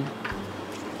নিতে পারেন,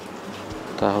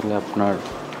 তাহলে আপনার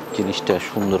জিনিসটা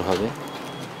সুন্দর হবে।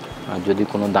 আর যদি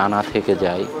কোনো দানা থেকে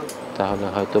যায় তাহলে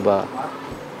হয়তো বা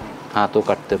হাতও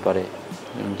কাটতে পারে,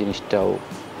 জিনিসটাও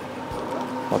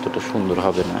অতটা সুন্দর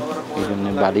হবে না। এই জন্য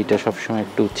বালিটা সবসময়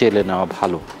একটু চেলে নেওয়া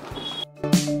ভালো।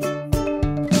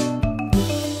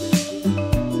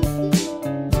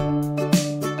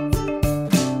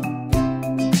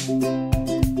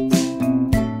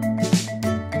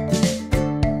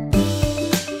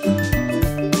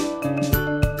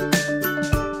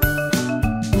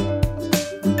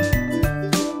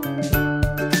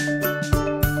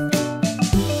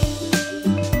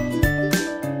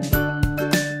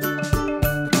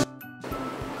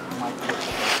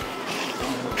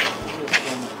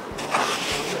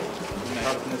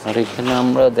 আর এখানে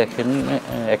আমরা দেখেন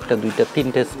একটা দুইটা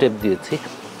তিনটে স্টেপ দিয়েছি,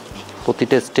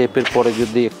 প্রতিটা স্টেপের পরে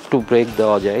যদি একটু ব্রেক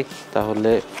দেওয়া যায়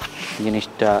তাহলে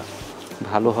জিনিসটা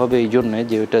ভালো হবে, এই জন্যে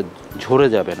যে ওটা ঝরে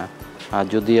যাবে না। আর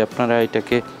যদি আপনারা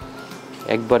এটাকে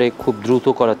একবারে খুব দ্রুত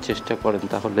করার চেষ্টা করেন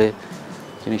তাহলে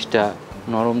জিনিসটা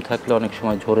নরম থাকলে অনেক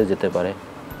সময় ঝরে যেতে পারে।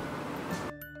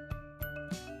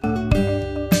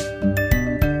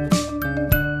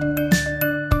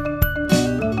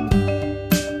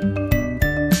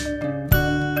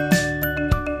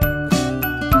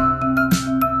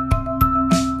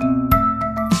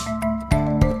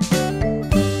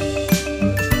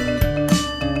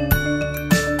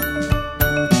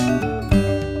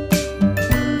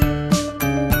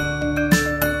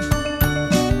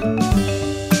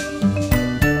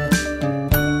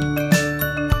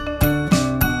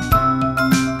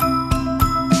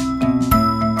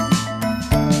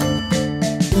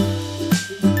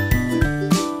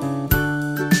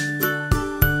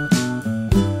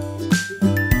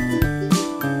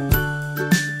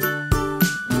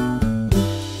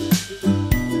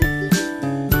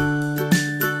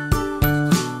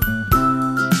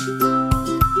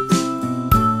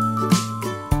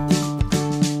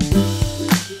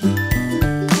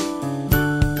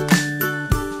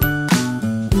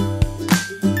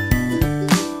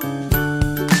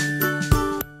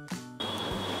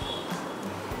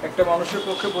 একটা মানুষের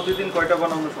পক্ষে প্রতিদিন কয়টা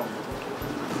বানানো সম্ভব?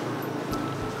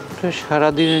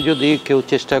 সারাদিনে যদি কেউ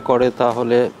চেষ্টা করে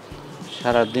তাহলে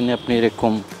সারাদিনে আপনি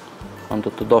এরকম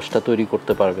অন্তত 10টা তৈরি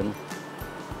করতে পারবেন।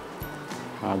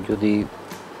 আর যদি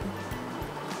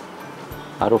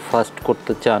আরও ফাস্ট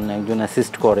করতে চান, একজন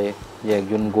অ্যাসিস্ট করে, যে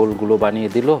একজন গোলগুলো বানিয়ে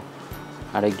দিল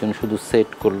আর একজন শুধু সেট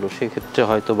করলো, সেক্ষেত্রে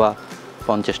হয়তো বা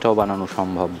 50টাও বানানো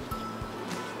সম্ভব।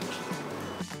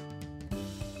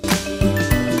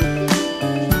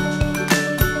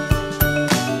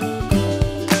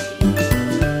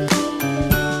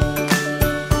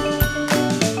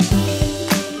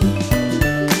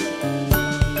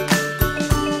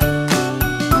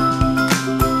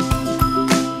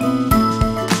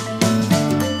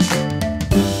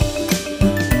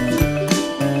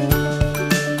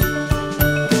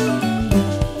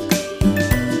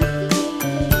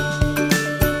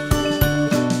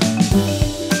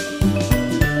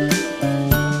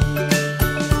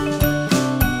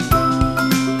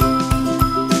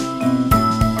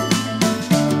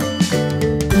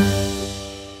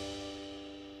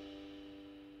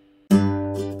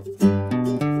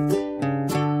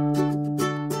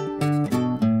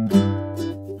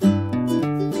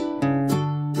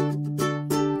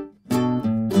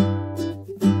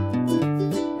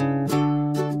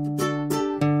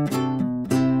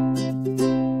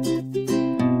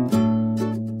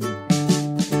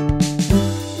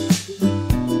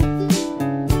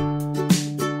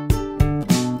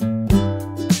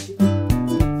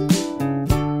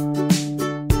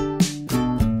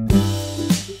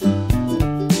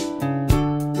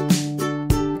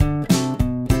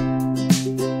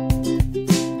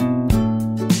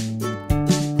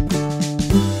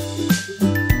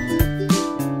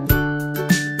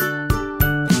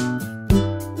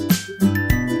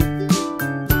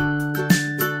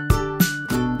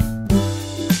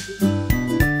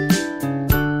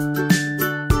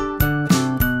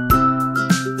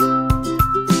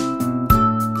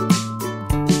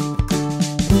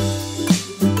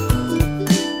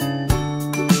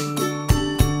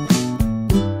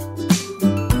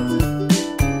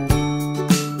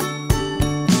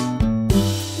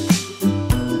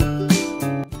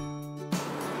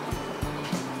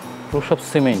 পুরো সব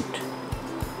সিমেন্ট।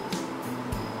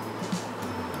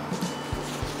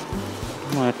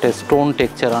 একটা স্টোন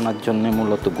টেক্সচার আনার জন্য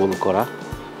মূলত গোল করা।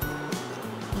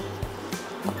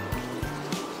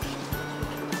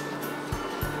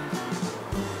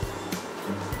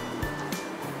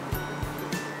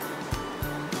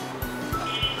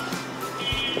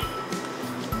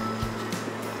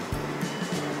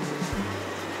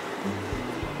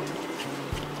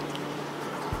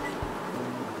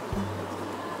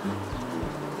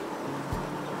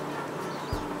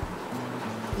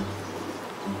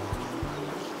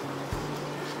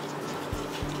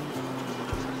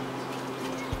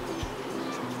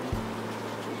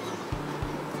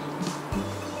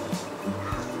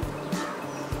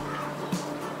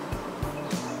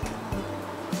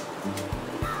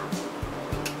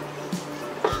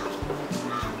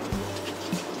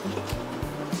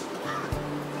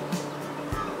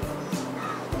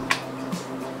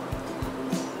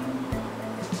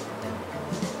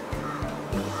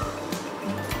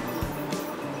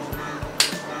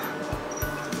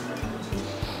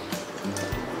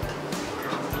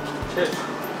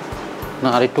 না,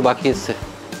 আর একটু বাকি আছে।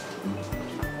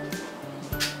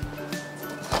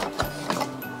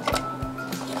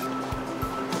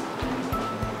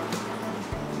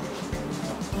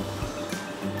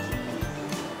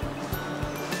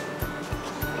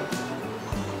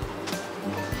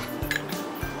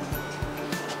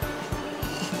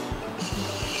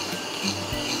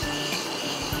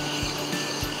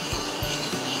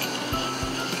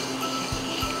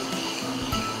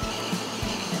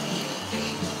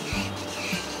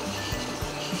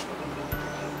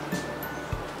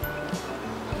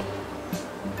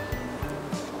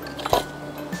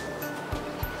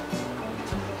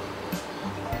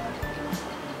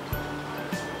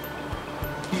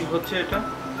 হচ্ছে এটা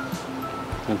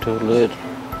হলো এর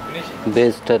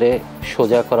বেসটারে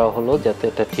সোজা করা হলো যাতে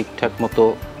এটা ঠিকঠাক মতো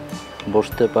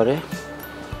বসতে পারে।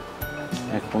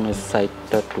 এখন এর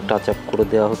সাইডটা একটু টাচ আপ করে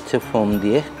দেওয়া হচ্ছে ফোম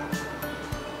দিয়ে।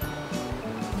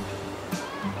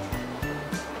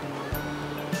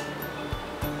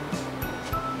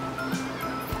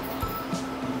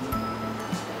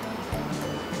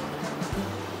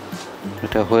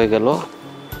 এটা হয়ে গেল।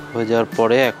 হয়ে যাওয়ার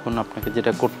পরে এখন আপনাকে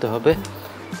যেটা করতে হবে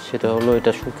সেটা হলো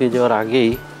এটা শুকিয়ে যাওয়ার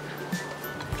আগেই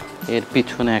এর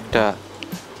পিছনে একটা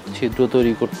ছিদ্র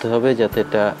তৈরি করতে হবে যাতে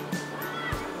এটা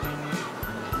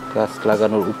গাছ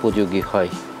লাগানোর উপযোগী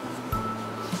হয়।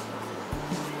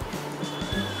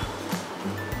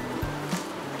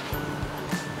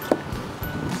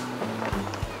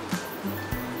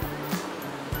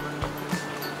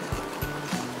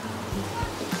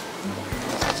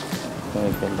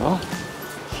 হয়ে গেল।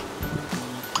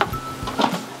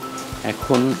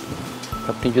 এখন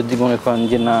আপনি যদি মনে করেন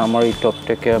যে না আমার এই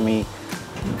টপটাকে আমি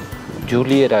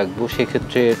ঝুলিয়ে রাখবো,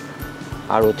 সেক্ষেত্রে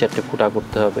আরও 4টে ফুটা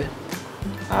করতে হবে।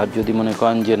 আর যদি মনে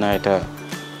করেন যে না এটা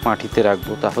মাটিতে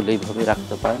রাখবো তাহলে এইভাবে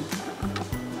রাখতে পারেন।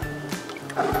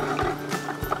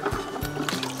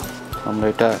 আমরা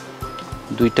এটা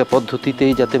দুইটা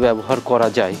পদ্ধতিতেই যাতে ব্যবহার করা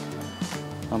যায়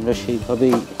আমরা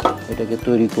সেইভাবেই এটাকে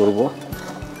তৈরি করব।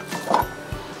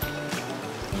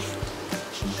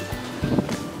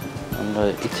 আমরা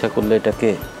ইচ্ছা করলে এটাকে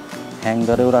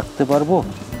হ্যাঙ্গারেও রাখতে পারবো,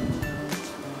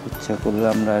 ইচ্ছা করলে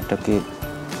আমরা এটাকে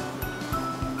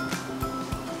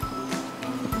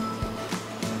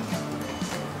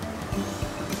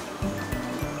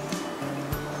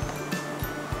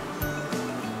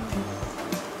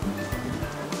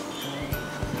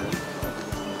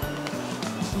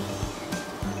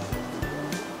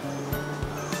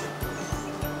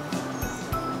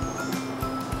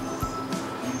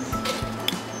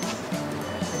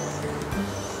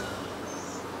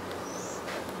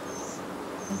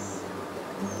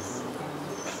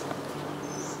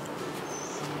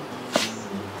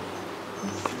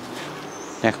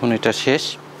এখন এটা শেষ।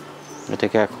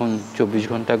 এটাকে এখন 24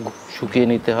 ঘন্টা শুকিয়ে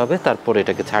নিতে হবে, তারপর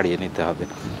এটাকে ছাড়িয়ে নিতে হবে।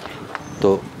 তো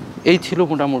এই ছিল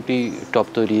মোটামুটি টপ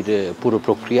তৈরির পুরো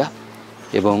প্রক্রিয়া।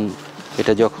 এবং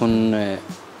এটা যখন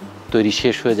তৈরি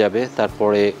শেষ হয়ে যাবে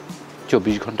তারপরে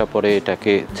 24 ঘন্টা পরে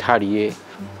এটাকে ছাড়িয়ে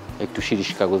একটু শিরিষ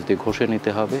কাগজ দিয়ে ঘষে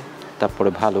নিতে হবে। তারপরে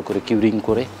ভালো করে কিউরিং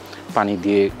করে পানি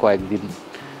দিয়ে কয়েকদিন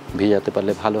ভেজাতে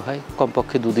পারলে ভালো হয়।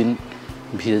 কমপক্ষে 2 দিন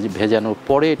ভেজানোর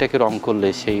পরে এটাকে রং করলে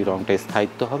সেই রংটা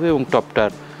স্থায়িত্ব হবে এবং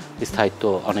টপটার স্থায়িত্ব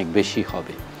অনেক বেশি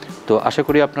হবে। তো আশা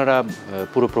করি আপনারা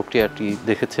পুরো প্রক্রিয়াটি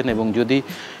দেখেছেন এবং যদি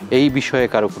এই বিষয়ে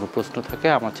কারো কোনো প্রশ্ন থাকে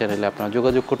আমার চ্যানেলে আপনারা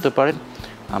যোগাযোগ করতে পারেন।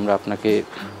 আমরা আপনাকে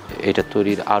এটা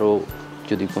তৈরির আরও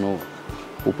যদি কোনো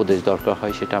উপদেশ দরকার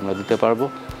হয় সেটা আমরা দিতে পারবো।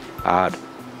 আর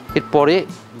এরপরে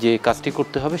যে কাজটি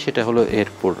করতে হবে সেটা হলো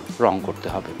এরপর রং করতে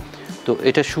হবে। তো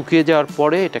এটা শুকিয়ে যাওয়ার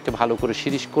পরে এটাকে ভালো করে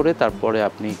শিরিষ করে তারপরে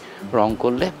আপনি রং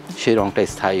করলে সেই রংটা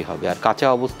স্থায়ী হবে। আর কাঁচা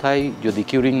অবস্থায় যদি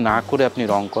কিউরিং না করে আপনি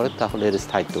রং করেন তাহলে এর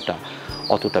স্থায়িত্বটা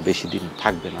অতটা বেশি দিন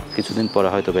থাকবে না, কিছুদিন পরে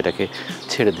হয়তো এটাকে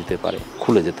ছেড়ে দিতে পারে,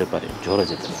 খুলে যেতে পারে, ঝরে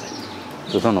যেতে পারে।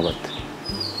 তো ধন্যবাদ।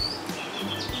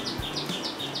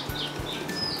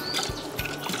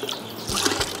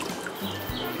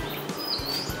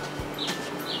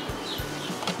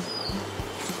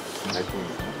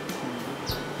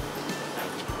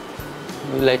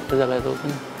 ওই লাইটটা জ্বালায় দাও।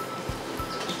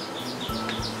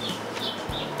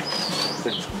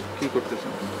 কি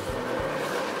করতেছেন?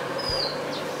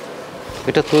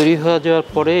 এটা তৈরি হয়ে যাওয়ার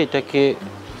পরে এটাকে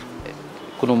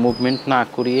কোনো মুভমেন্ট না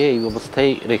করিয়ে এই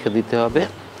অবস্থায় রেখে দিতে হবে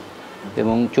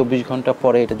এবং 24 ঘন্টা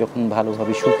পরে এটা যখন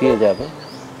ভালোভাবে শুকিয়ে যাবে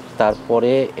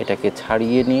তারপরে এটাকে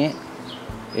ছাড়িয়ে নিয়ে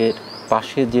এর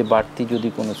পাশে যে বাড়তি যদি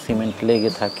কোনো সিমেন্ট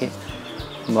লেগে থাকে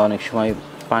বা অনেক সময়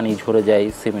পানি ঝরে যায়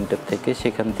সিমেন্টের থেকে,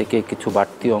 সেখান থেকে কিছু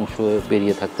বাড়তি অংশ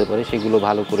বেরিয়ে থাকতে পারে, সেগুলো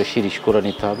ভালো করে শিরিষ করে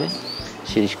নিতে হবে।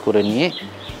 শিরিষ করে নিয়ে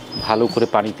ভালো করে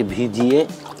পানিতে ভিজিয়ে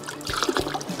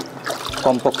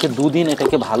কমপক্ষে 2 দিন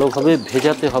এটাকে ভালোভাবে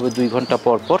ভেজাতে হবে 2 ঘন্টা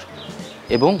পর পর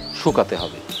এবং শুকাতে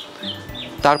হবে।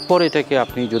 তারপর এটাকে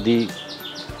আপনি যদি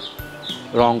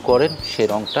রং করেন সে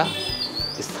রংটা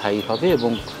স্থায়ী হবে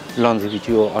এবং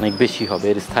লঞ্জিভিটিও অনেক বেশি হবে,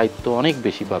 এর স্থায়িত্ব অনেক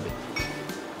বেশি পাবে।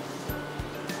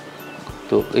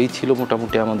 তো এই ছিল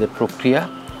মোটামুটি আমাদের প্রক্রিয়া।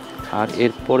 আর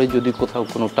এরপরে যদি কোথাও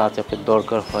কোনো টাচ আপের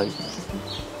দরকার হয়,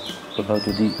 কোথাও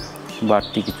যদি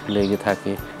বাড়তি কিছু লেগে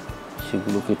থাকে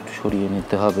সেগুলোকে একটু সরিয়ে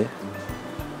নিতে হবে।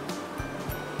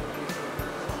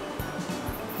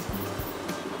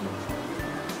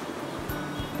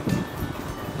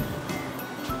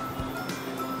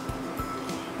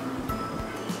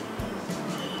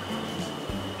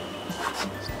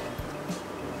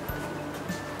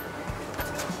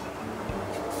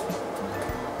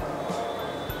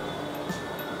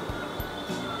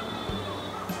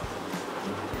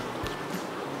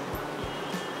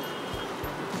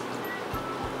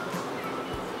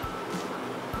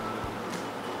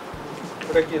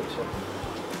 এটা কি হচ্ছে?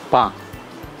 পা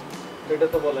এটা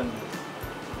তো বলেন না।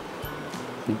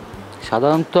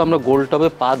 সাধারণত আমরা গোল টবে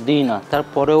পা দিই না,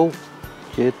 তারপরেও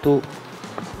যেহেতু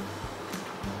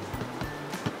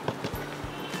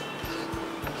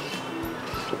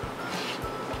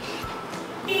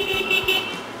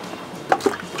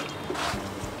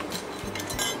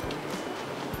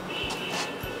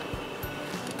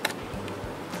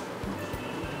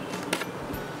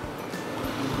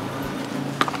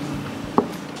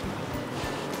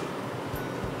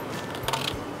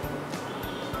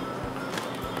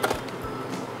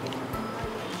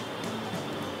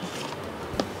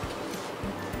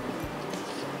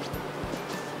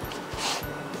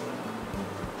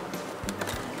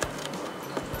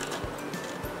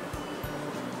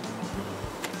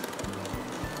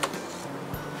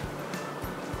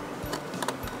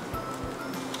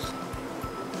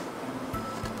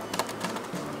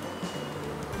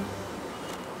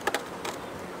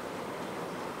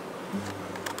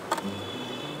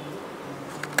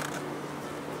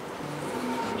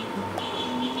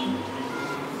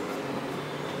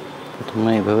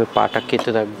প্রথমে এইভাবে পাটা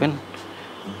কেটে রাখবেন।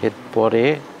 এরপরে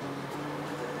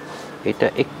এটা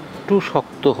একটু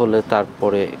শক্ত হলে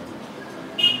তারপরে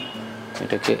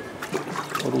এটাকে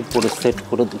ওর উপরে সেট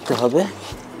করে দিতে হবে।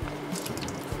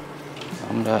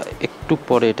 আমরা একটু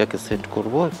পরে এটাকে সেট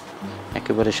করব,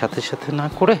 একেবারে সাথে সাথে না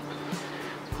করে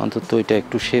অন্তত এটা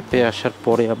একটু শেপে আসার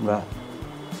পরে আমরা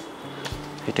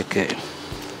এটাকে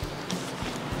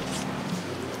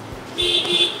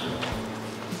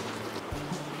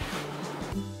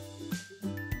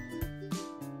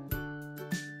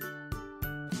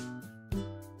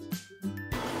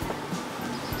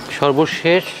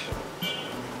সর্বশেষ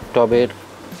টবের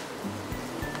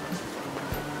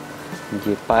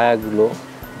যে পায়াগুলো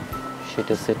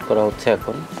সেটা সেট করা হচ্ছে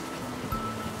এখন,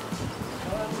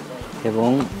 এবং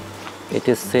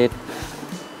এটা সেট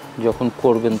যখন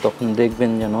করবেন তখন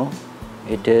দেখবেন যেন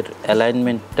এটার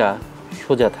অ্যালাইনমেন্টটা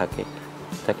সোজা থাকে।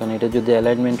 তখন এটা যদি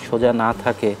অ্যালাইনমেন্ট সোজা না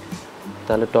থাকে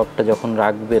তাহলে টবটা যখন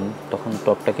রাখবেন তখন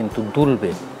টবটা কিন্তু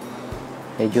দুলবে।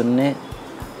 এই জন্যে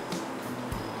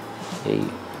এই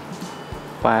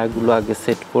পায়াগুলো আগে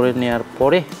সেট করে নেওয়ার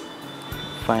পরে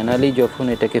ফাইনালি যখন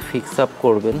এটাকে ফিক্স আপ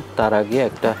করবেন তার আগে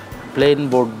একটা প্লেন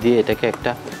বোর্ড দিয়ে এটাকে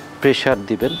একটা প্রেসার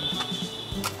দিবেন।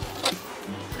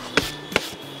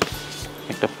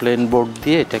 একটা প্লেন বোর্ড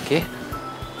দিয়ে এটাকে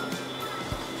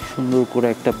সুন্দর করে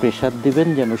একটা প্রেসার দিবেন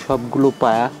যেন সবগুলো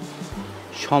পায়া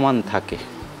সমান থাকে।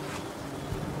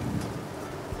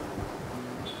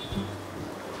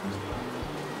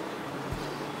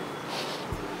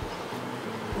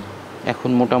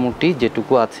 এখন মোটামুটি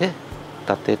যেটুকু আছে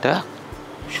তাতে এটা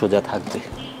সোজা থাকবে।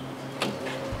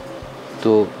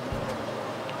 তো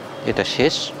এটা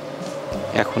শেষ।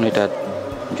 এখন এটার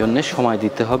জন্য সময়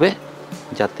দিতে হবে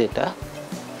যাতে এটা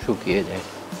শুকিয়ে যায়।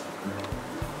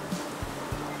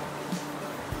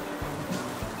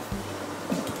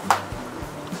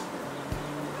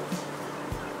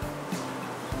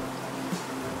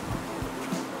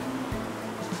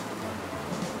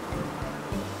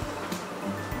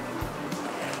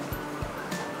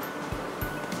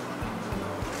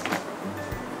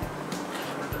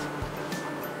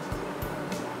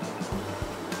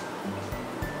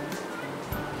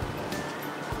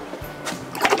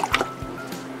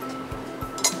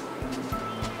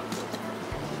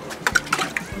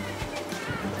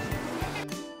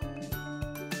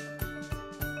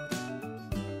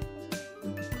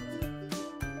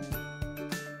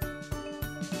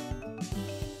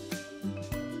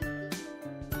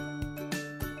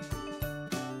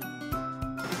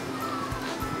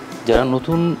 যারা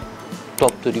নতুন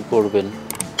টপ তৈরি করবেন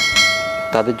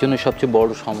তাদের জন্য সবচেয়ে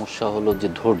বড় সমস্যা হলো যে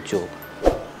ধৈর্য।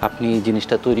 আপনি এই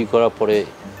জিনিসটা তৈরি করার পরে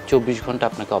 24 ঘন্টা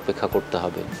আপনাকে অপেক্ষা করতে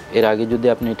হবে। এর আগে যদি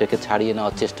আপনি এটাকে ছাড়িয়ে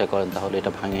নেওয়ার চেষ্টা করেন তাহলে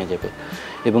এটা ভেঙে যাবে,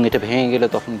 এবং এটা ভেঙে গেলে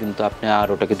তখন কিন্তু আপনি আর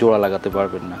ওটাকে জোড়া লাগাতে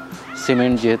পারবেন না।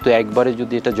 সিমেন্ট যেহেতু একবারে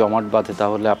যদি এটা জমাট বাঁধে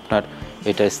তাহলে আপনার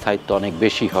এটার স্থায়িত্ব অনেক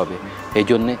বেশি হবে। এই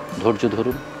জন্যে ধৈর্য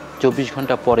ধরুন, 24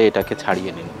 ঘন্টা পরে এটাকে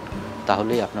ছাড়িয়ে নিন,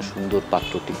 তাহলেই আপনার সুন্দর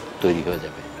পাত্রটি তৈরি হয়ে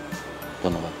যাবে।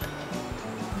 ধন্যবাদ।